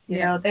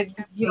 Yeah,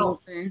 You don't,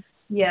 absolutely.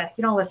 yeah,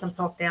 you don't let them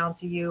talk down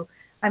to you.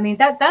 I mean,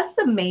 that's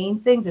the main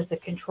things, is the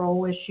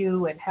control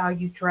issue and how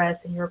you dress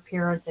and your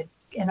appearance,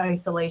 and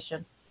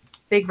isolation.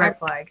 Big I red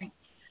flag.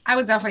 I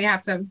would definitely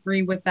have to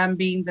agree with them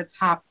being the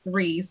top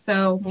three.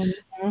 So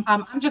Mhm.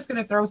 I'm just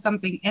going to throw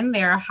something in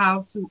there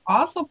how to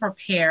also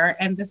prepare.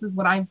 And this is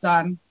what I've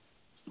done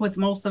with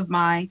most of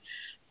my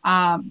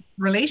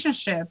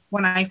relationships.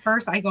 When I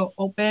go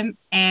open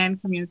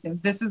and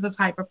communicative, this is the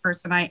type of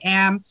person I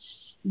am.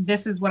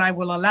 this is what I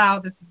will allow,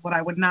 this is what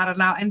I would not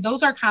allow. And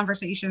those are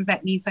conversations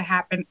that need to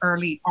happen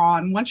early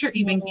on once you're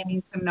even Mhm.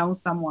 getting to know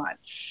someone.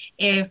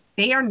 If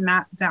they are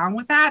not down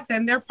with that,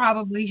 then they're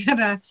probably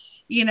gonna,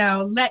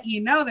 let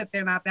you know that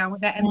they're not down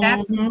with that. And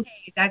that's Mhm.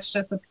 okay. That's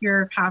just a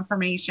pure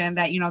confirmation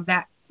that,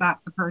 that's not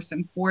the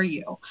person for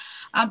you.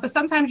 But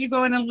sometimes you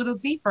go in a little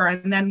deeper.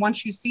 And then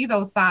once you see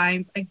those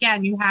signs,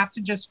 again, you have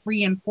to just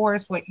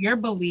reinforce what your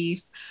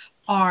beliefs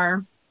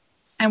are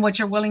and what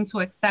you're willing to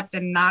accept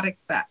and not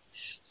accept.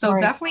 So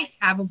Right. definitely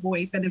have a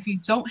voice. And if you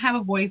don't have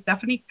a voice,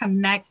 definitely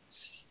connect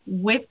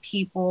with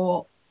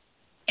people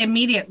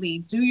immediately.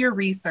 Do your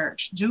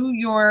research, do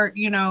your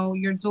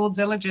due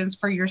diligence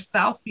for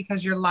yourself,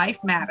 because your life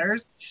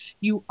matters.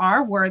 You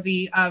are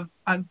worthy of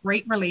a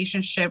great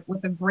relationship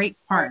with a great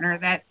Right. partner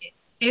that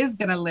is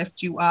going to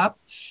lift you up,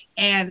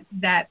 and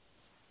that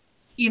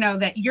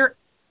that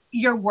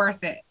you're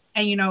worth it.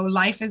 And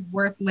life is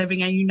worth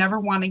living, and you never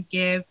want to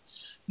give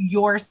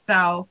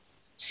yourself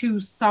to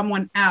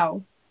someone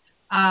else,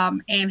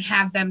 and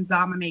have them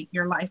dominate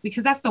your life,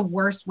 because that's the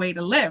worst way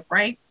to live,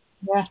 right?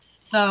 Yeah.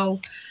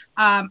 So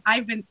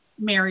I've been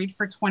married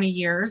for 20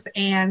 years,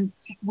 and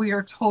we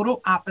are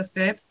total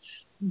opposites.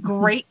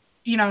 Great.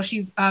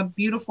 She's a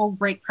beautiful,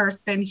 great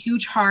person,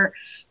 huge heart,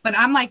 but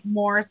I'm like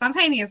more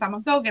spontaneous. I'm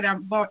a go-getter.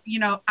 I'm,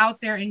 out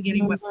there and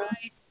getting what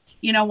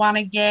Mhm. I want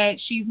to get.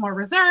 She's more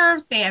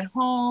reserved, stay at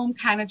home,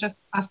 kind of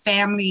just a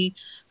family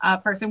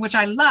person, which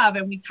I love,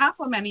 and we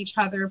complement each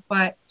other.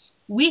 But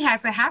we had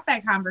to have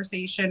that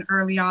conversation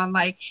early on,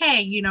 like,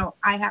 hey,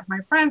 I have my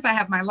friends, I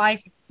have my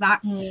life. It's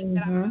not that I'm Mhm.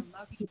 going to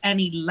love you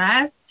any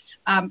less.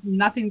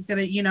 Nothing's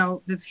going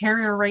to,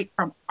 deteriorate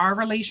from our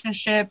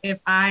relationship if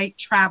I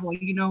travel.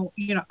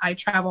 I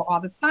travel all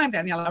the time,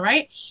 Daniela,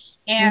 right?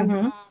 And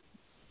Mhm.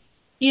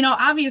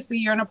 obviously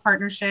you're in a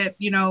partnership.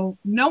 No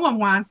one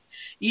wants,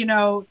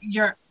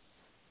 your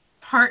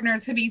partner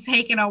to be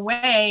taken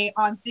away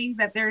on things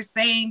that they're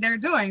saying they're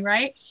doing,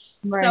 right?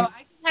 So Right.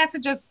 I just had to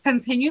just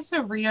continue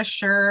to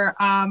reassure.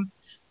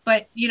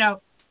 But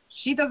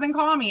she doesn't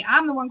call me.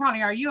 I'm the one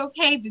calling. Are you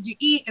okay? Did you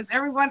eat? Is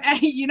everyone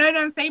you know what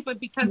I'm saying? But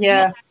because we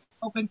Yeah. had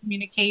open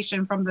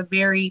communication from the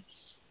very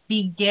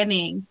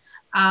beginning,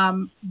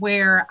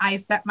 where I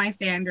set my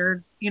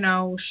standards,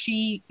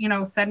 she,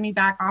 sent me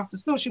back off to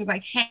school. She was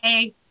like,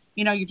 hey,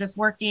 you're just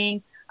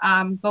working,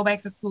 go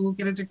back to school,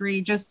 get a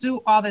degree, just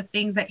do all the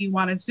things that you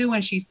want to do.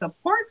 And she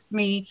supports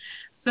me.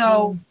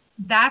 So Mm.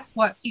 that's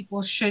what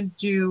people should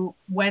do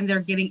when they're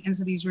getting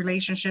into these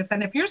relationships.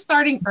 And if you're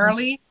starting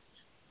early,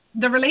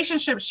 the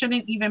relationship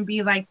shouldn't even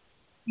be like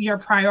your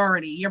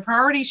priority. Your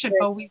priority should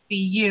Right. always be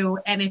you.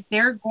 And if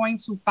they're going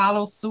to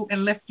follow suit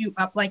and lift you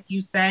up, like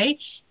you say,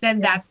 then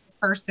Yeah. that's the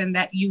person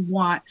that you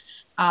want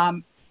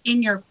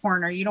in your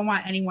corner. You don't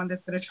want anyone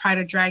that's going to try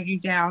to drag you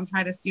down,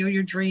 try to steal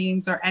your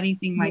dreams or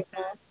anything like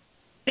that. Mhm.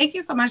 Thank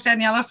you so much,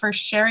 Daniela, for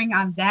sharing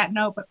on that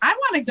note. But I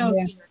want to go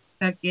Yeah. to your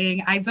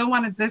cooking. I don't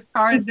want to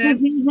discard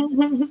this.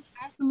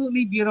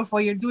 Absolutely beautiful.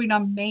 You're doing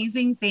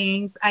amazing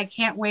things. I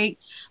can't wait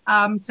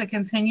to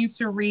continue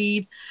to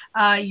read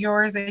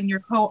yours and your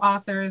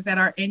co-authors that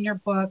are in your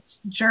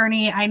book's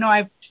journey. I know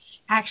I've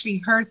actually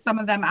heard some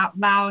of them out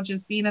loud,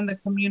 just being in the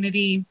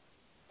community,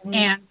 Mhm.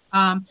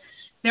 and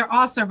they're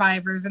all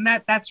survivors. And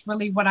that's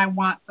really what I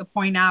want to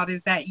point out,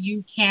 is that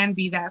you can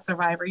be that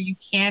survivor. You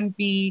can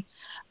be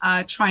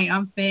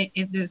triumphant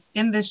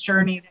in this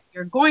journey that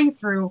you're going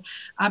through.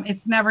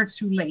 It's never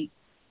too late.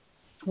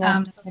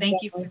 Yeah. So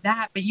thank you for Exactly.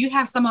 that. But you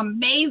have some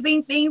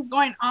amazing things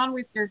going on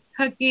with your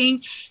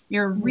cooking,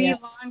 your Yeah.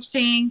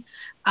 relaunching,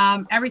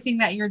 everything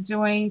that you're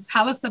doing.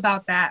 Tell us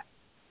about that.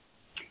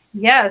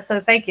 Yeah. So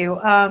thank you.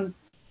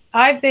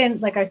 I've been,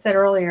 like I said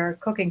earlier,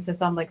 cooking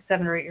since I'm like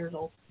 7 or 8 years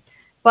old.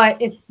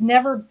 But it's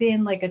never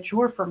been like a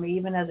chore for me,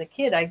 even as a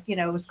kid.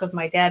 It was because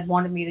my dad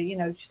wanted me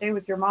to, stay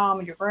with your mom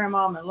and your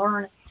grandmom and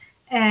learn.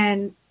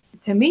 And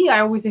to me, I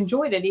always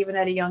enjoyed it, even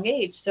at a young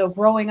age. So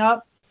growing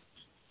up,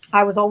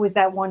 I was always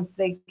that one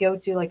they go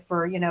to, like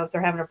for, if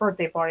they're having a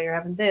birthday party or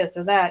having this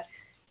or that.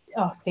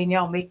 Oh,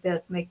 Danielle, make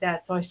this, make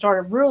that. So I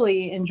started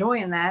really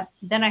enjoying that.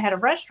 Then I had a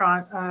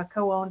restaurant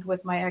co-owned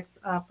with my ex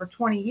for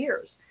 20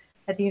 years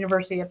at the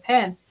University of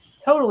Penn.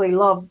 Totally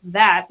loved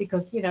that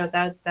because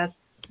that's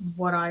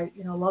what I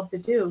love to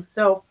do.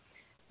 So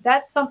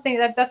that's something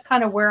that's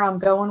kind of where I'm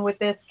going with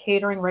this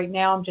catering right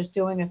now. I'm just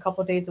doing a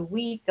couple days a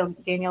week.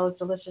 Daniela's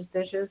delicious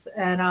dishes,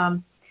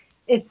 and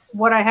it's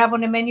what I have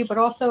on the menu. But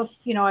also,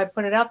 I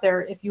put it out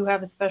there. If you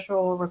have a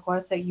special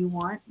request that you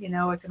want,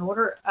 I can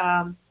order.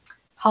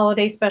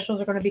 Holiday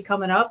specials are going to be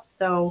coming up,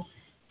 so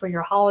for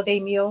your holiday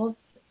meals,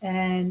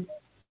 and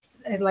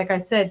like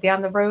I said,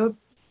 down the road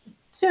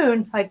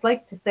soon, I'd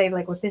like to say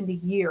like within the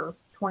year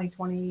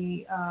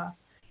 2020.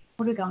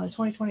 What are we going to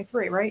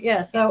 2023, right?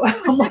 Yeah. So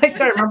I'm like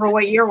trying to remember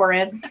what year we're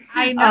in.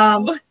 I know.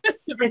 Um,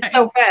 it's Right.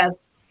 so fast.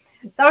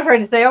 So I was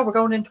trying to say, oh, we're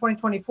going in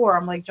 2024.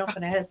 I'm like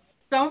jumping ahead.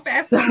 Don't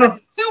fast forward So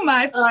it too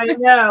much. I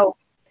know,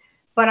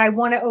 but I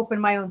want to open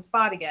my own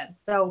spot again.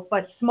 So,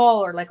 but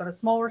smaller, like on a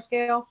smaller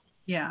scale,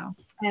 Yeah.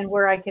 and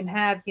where I can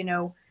have,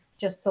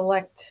 just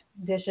select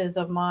dishes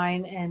of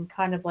mine and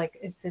kind of like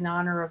it's in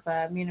honor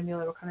of me and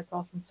Amelia were kind of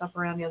tossing stuff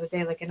around the other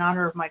day, like in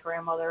honor of my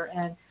grandmother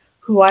and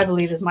who I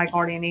believe is my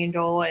guardian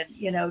angel, and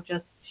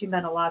just she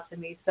meant a lot to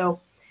me.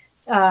 So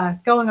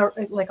going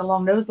like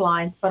along those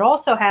lines, but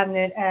also having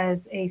it as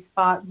a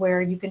spot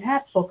where you can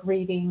have book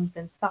readings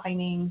and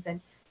signings,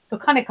 and so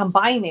kind of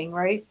combining,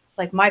 right?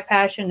 Like my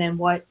passion and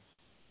what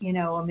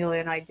Amelia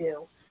and I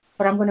do.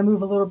 But I'm going to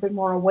move a little bit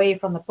more away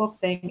from the book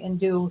thing and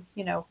do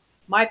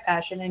my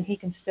passion, and he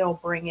can still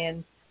bring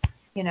in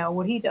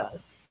what he does.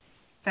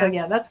 So That's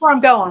yeah, that's where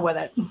I'm going with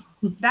it.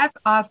 That's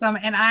awesome.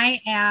 And I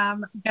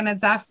am going to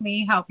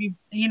definitely help you.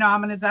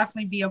 I'm going to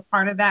definitely be a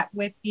part of that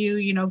with you,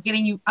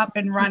 getting you up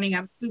and running.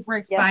 I'm super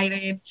Yep.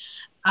 excited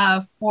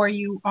for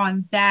you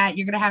on that.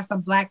 You're going to have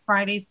some Black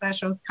Friday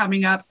specials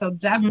coming up. So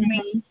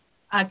definitely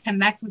Mhm.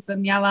 connect with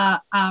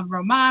Daniela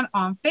Roman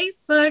on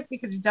Facebook,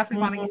 because you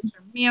definitely want to Mhm. get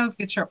your meals,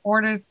 get your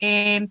orders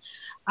in.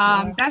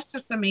 Yeah. That's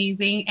just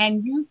amazing.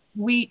 And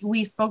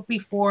we spoke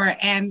before,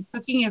 and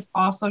cooking is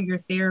also your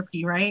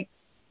therapy, right?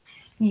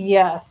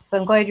 Yes,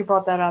 I'm glad you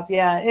brought that up.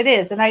 Yeah, it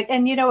is. And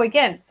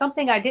again,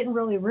 something I didn't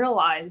really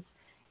realize.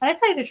 And I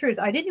tell you the truth,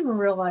 I didn't even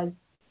realize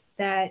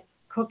that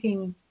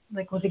cooking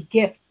like was a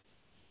gift,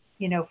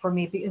 for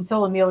me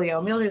until Amelia.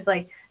 Amelia's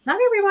like, not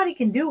everybody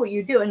can do what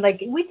you do, and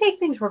like we take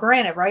things for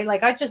granted, right?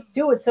 Like I just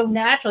do it so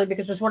naturally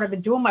because it's what I've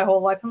been doing my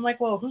whole life. I'm like,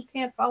 well, who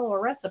can't follow a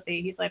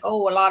recipe? He's like,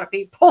 oh, a lot of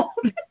people,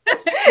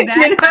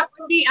 That you know? that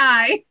would be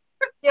I.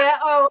 Yeah.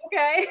 Oh,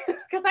 okay.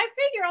 Because I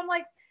figure I'm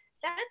like,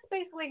 that's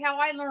basically how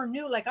I learned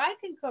new. Like I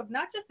can cook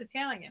not just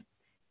Italian.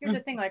 Here's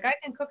the thing, like I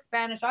can cook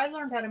Spanish. I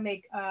learned how to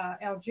make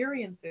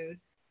Algerian food,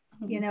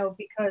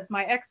 because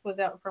my ex was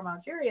out from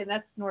Algeria, and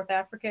that's North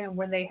Africa. And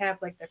when they have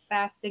like the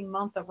fasting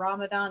month of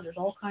Ramadan, there's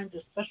all kinds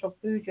of special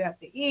foods you have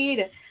to eat.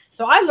 And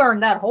so I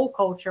learned that whole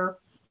culture.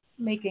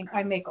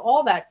 I make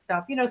all that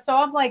stuff. So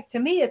I'm like, to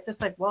me, it's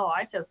just like, well,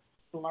 I just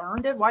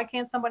learned it. Why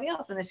can't somebody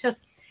else? And it's just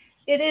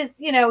it is,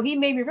 he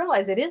made me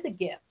realize it is a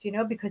gift,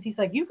 because he's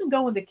like, you can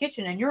go in the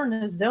kitchen and you're in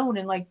the zone,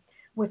 and like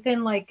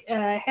within like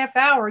a half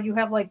hour, you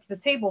have like the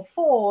table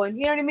full, and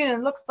you know what I mean?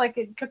 It looks like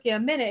it took you a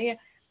minute. Yeah.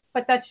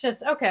 But that's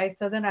just okay.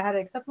 So then I had to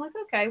accept, I'm like,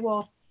 okay,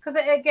 well,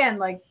 because again,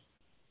 like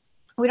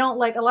we don't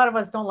like, a lot of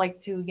us don't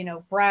like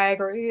to, brag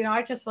or,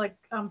 I just like,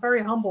 I'm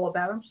very humble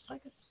about it. I'm just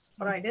like, it's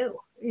what I do,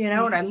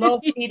 and I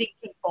love feeding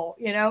people.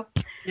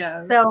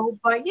 Yes. So,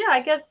 but yeah,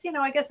 I guess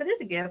it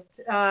is a gift.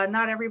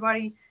 Not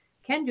everybody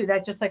can do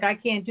that. Just like I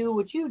can't do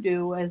what you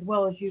do as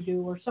well as you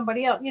do, or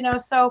somebody else.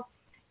 So,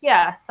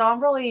 yeah. So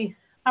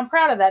I'm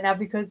proud of that now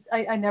because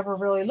I never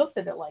really looked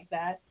at it like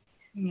that.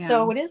 Yeah.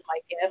 So it is my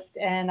gift,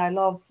 and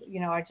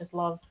I just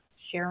love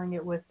sharing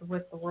it with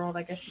the world.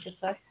 I guess you could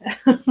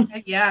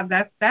say. Yeah,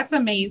 that's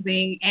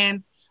amazing.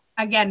 And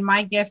again,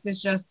 my gift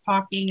is just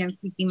talking and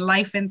speaking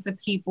life into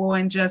people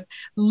and just Mhm.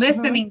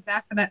 listening,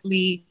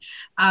 definitely,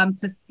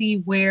 to see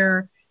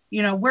where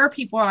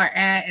people are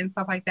at and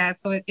stuff like that.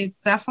 So it's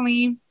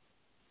definitely,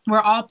 we're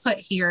all put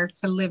here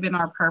to live in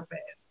our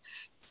purpose.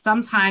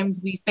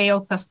 Sometimes we fail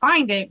to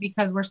find it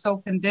because we're so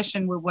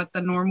conditioned with what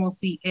the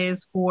normalcy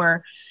is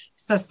for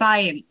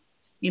society.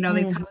 They tell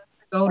Mhm. us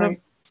to go to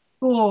Right.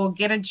 school,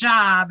 get a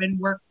job, and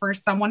work for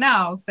someone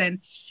else.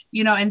 And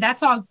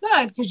that's all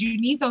good because you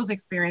need those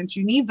experience,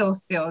 you need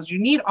those skills, you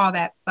need all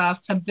that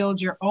stuff to build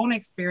your own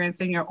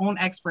experience and your own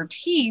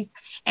expertise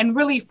and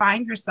really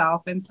find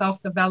yourself in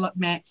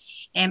self-development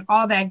and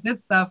all that good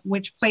stuff,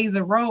 which plays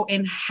a role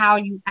in how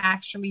you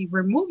actually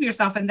remove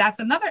yourself. And that's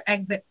another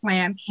exit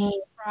plan Mhm.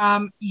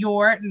 from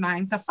your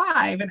 9 to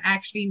 5 and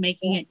actually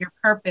making Yeah. it your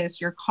purpose,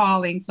 your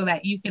calling, so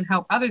that you can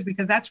help others,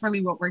 because that's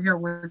really what we're here.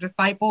 We're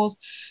disciples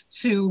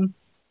to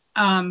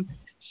um,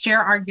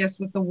 share our gifts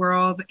with the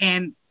world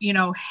and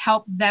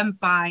help them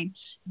find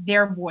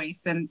their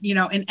voice, and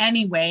in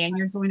any way. And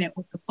you're doing it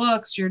with the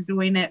books, you're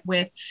doing it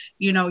with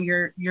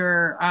your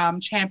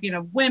champion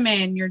of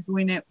women, you're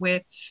doing it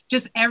with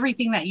just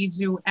everything that you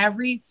do.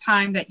 Every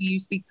time that you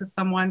speak to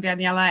someone,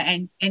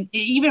 Daniela, and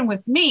even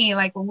with me,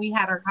 like when we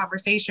had our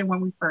conversation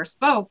when we first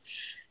spoke,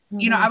 I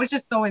Mhm. was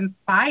just so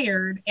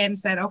inspired and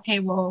said, okay,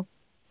 well,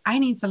 I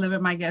need to live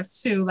in my gift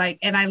too. Like,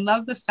 and I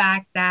love the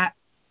fact that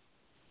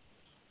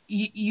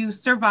you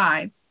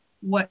survived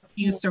what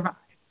you Mhm. survived.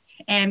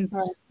 And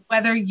Right.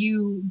 whether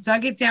you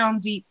dug it down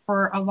deep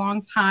for a long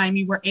time,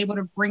 you were able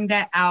to bring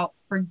that out,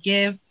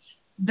 forgive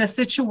the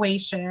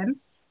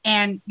situation,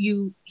 and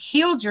you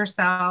healed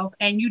yourself,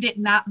 and you did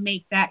not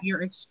make that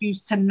your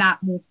excuse to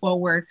not move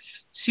forward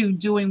to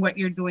doing what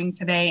you're doing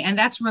today. And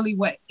that's really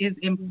what is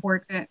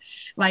important.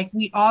 Like,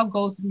 we all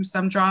go through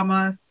some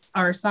dramas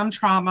or some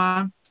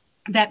trauma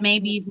that may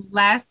be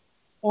less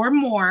or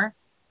more,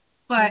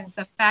 but Yeah.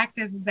 the fact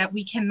is that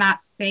we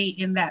cannot stay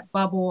in that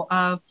bubble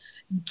of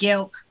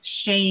guilt,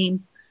 shame,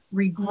 Mhm.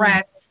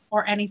 regret,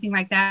 or anything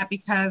like that,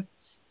 because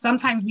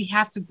sometimes we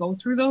have to go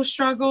through those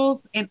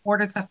struggles in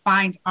order to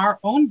find our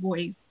own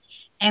voice.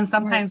 And Right.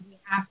 sometimes we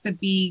have to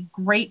be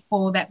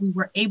grateful that we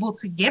were able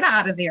to get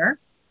out of there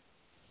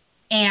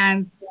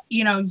and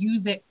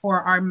use it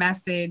for our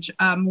message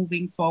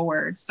moving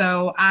forward.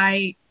 So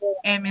I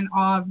am in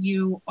awe of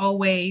you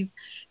always.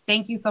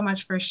 Thank you so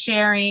much for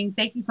sharing.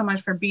 Thank you so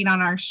much for being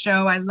on our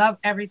show. I love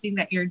everything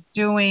that you're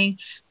doing.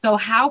 So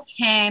how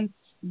can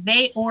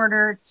they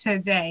order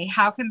today?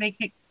 How can they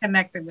get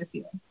connected with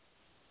you?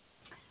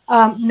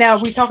 Now, are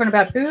we talking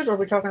about food or are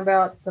we talking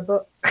about the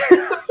book?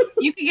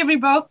 You can give me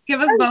both. Give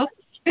us both.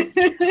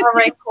 All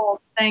right, cool.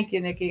 Thank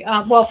you, Nikki.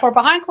 Well, for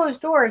Behind Closed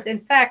Doors,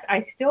 in fact,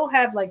 I still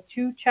have like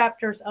 2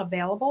 chapters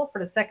available for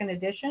the second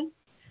edition.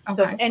 So if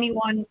Okay.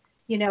 anyone,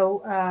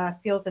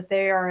 feels that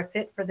they are a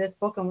fit for this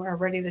book and are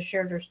ready to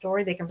share their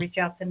story, they can reach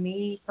out to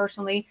me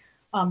personally.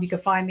 You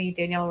can find me,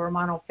 Daniela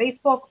Romano, on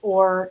Facebook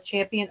or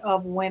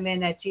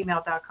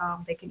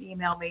championofwomen@gmail.com. They can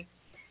email me.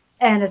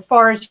 And as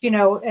far as,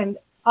 and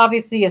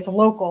obviously it's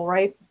local,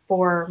 right,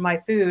 for my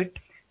food.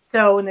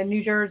 So in the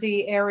New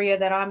Jersey area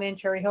that I'm in,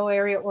 Cherry Hill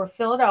area, or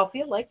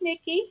Philadelphia, like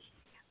Nikki,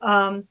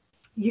 um,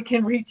 you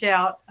can reach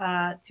out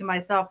to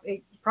myself,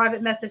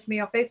 private message me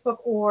on Facebook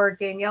or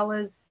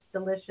Daniela's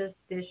Delicious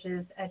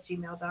Dishes at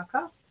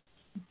gmail.com.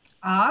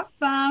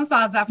 Awesome. So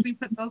I'll definitely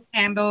put those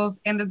handles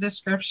in the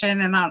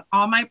description and on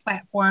all my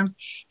platforms.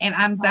 And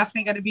I'm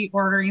definitely going to be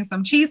ordering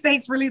some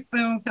cheesesteaks really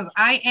soon because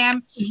I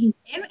am in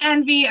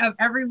envy of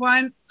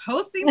everyone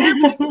posting their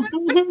pictures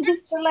with their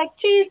They're like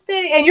cheesesteaks.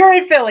 cheesesteak, and you're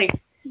in Philly, and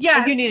you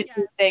Yes, need a yes.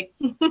 cheesesteak.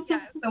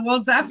 Yes, so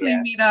we'll definitely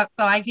Yeah. meet up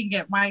so I can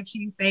get my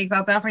cheesesteaks.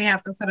 I'll definitely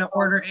have to put an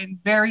order in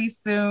very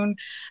soon.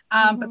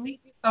 But Hmm.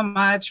 thank you so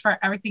much for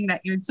everything that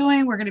you're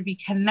doing. We're going to be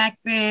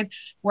connected.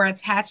 We're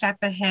attached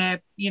at the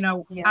hip. Yeah.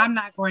 I'm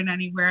not going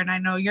anywhere, and I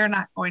know you're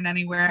not going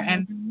anywhere.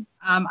 And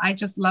Hmm. I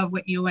just love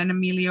what you and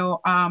Emilio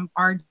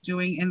are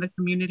doing in the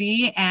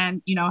community,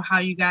 and how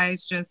you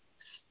guys just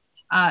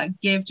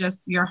give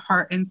just your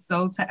heart and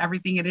soul to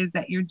everything it is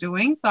that you're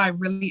doing. So I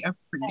really Thank you.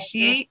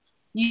 appreciate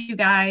you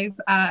guys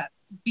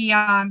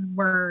beyond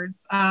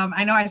words.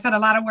 I know I said a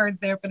lot of words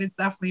there, but it's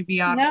definitely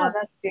beyond No, words.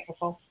 that's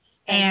beautiful.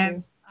 Thank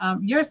And you.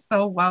 you're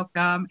so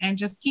welcome. And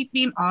just keep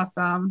being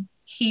awesome.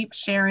 Keep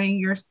sharing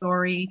your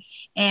story.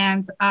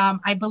 And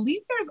I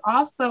believe there's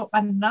also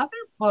another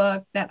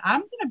book that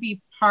I'm going to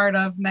be part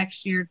of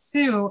next year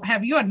too.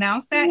 Have you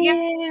announced that yet?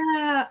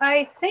 Yeah,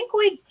 I think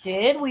we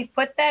did. We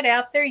put that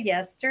out there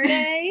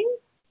yesterday.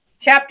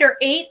 Chapter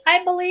 8,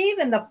 I believe,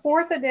 in the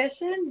fourth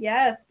edition.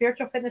 Yes,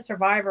 Spiritual Fitness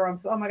Survivor.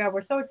 Oh my God,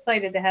 we're so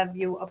excited to have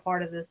you a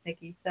part of this,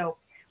 Nikki. So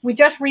we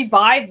just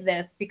revived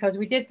this because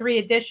we did 3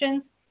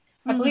 editions.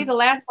 I believe Mhm. the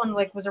last one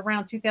like was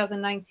around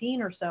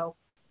 2019 or so.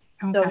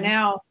 So Okay.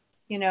 now,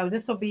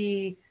 this will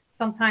be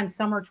sometime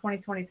summer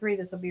 2023.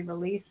 This will be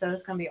released. So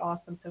it's going to be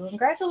awesome. So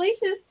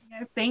congratulations.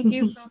 Yeah, thank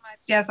you so much.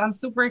 Yes, I'm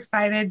super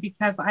excited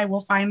because I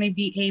will finally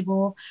be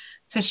able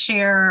to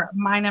share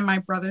mine and my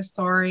brother's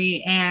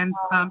story. And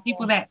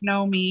people that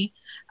know me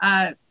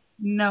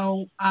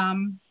know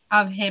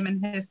of him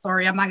and his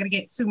story. I'm not going to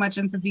get too much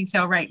into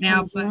detail right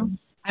now, but Mhm.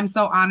 I'm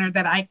so honored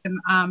that I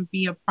can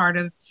be a part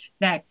of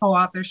that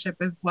co-authorship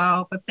as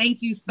well. But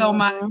thank you so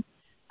much. Mhm.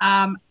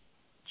 Um,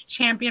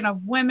 Champion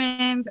of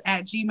Women's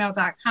at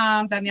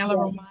gmail.com, Daniela Yes.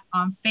 Roman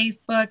on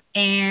Facebook,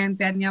 and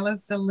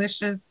Daniela's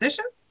Delicious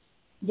Dishes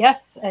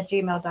Yes, at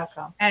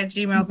gmail.com. at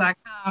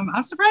gmail.com.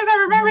 I'm surprised I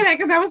remember that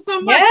because that was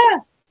so much. Yeah.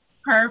 Good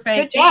Perfect.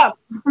 Thank job.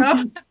 you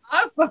so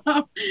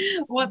awesome.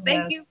 Well,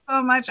 thank Yes. you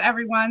so much,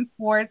 everyone,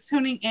 for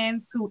tuning in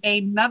to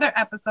another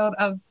episode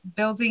of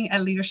Building a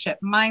Leadership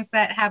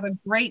Mindset. Have a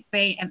great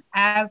day. And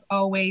as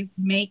always,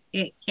 make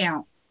it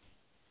count.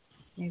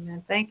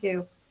 Amen. Thank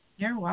you. You're welcome.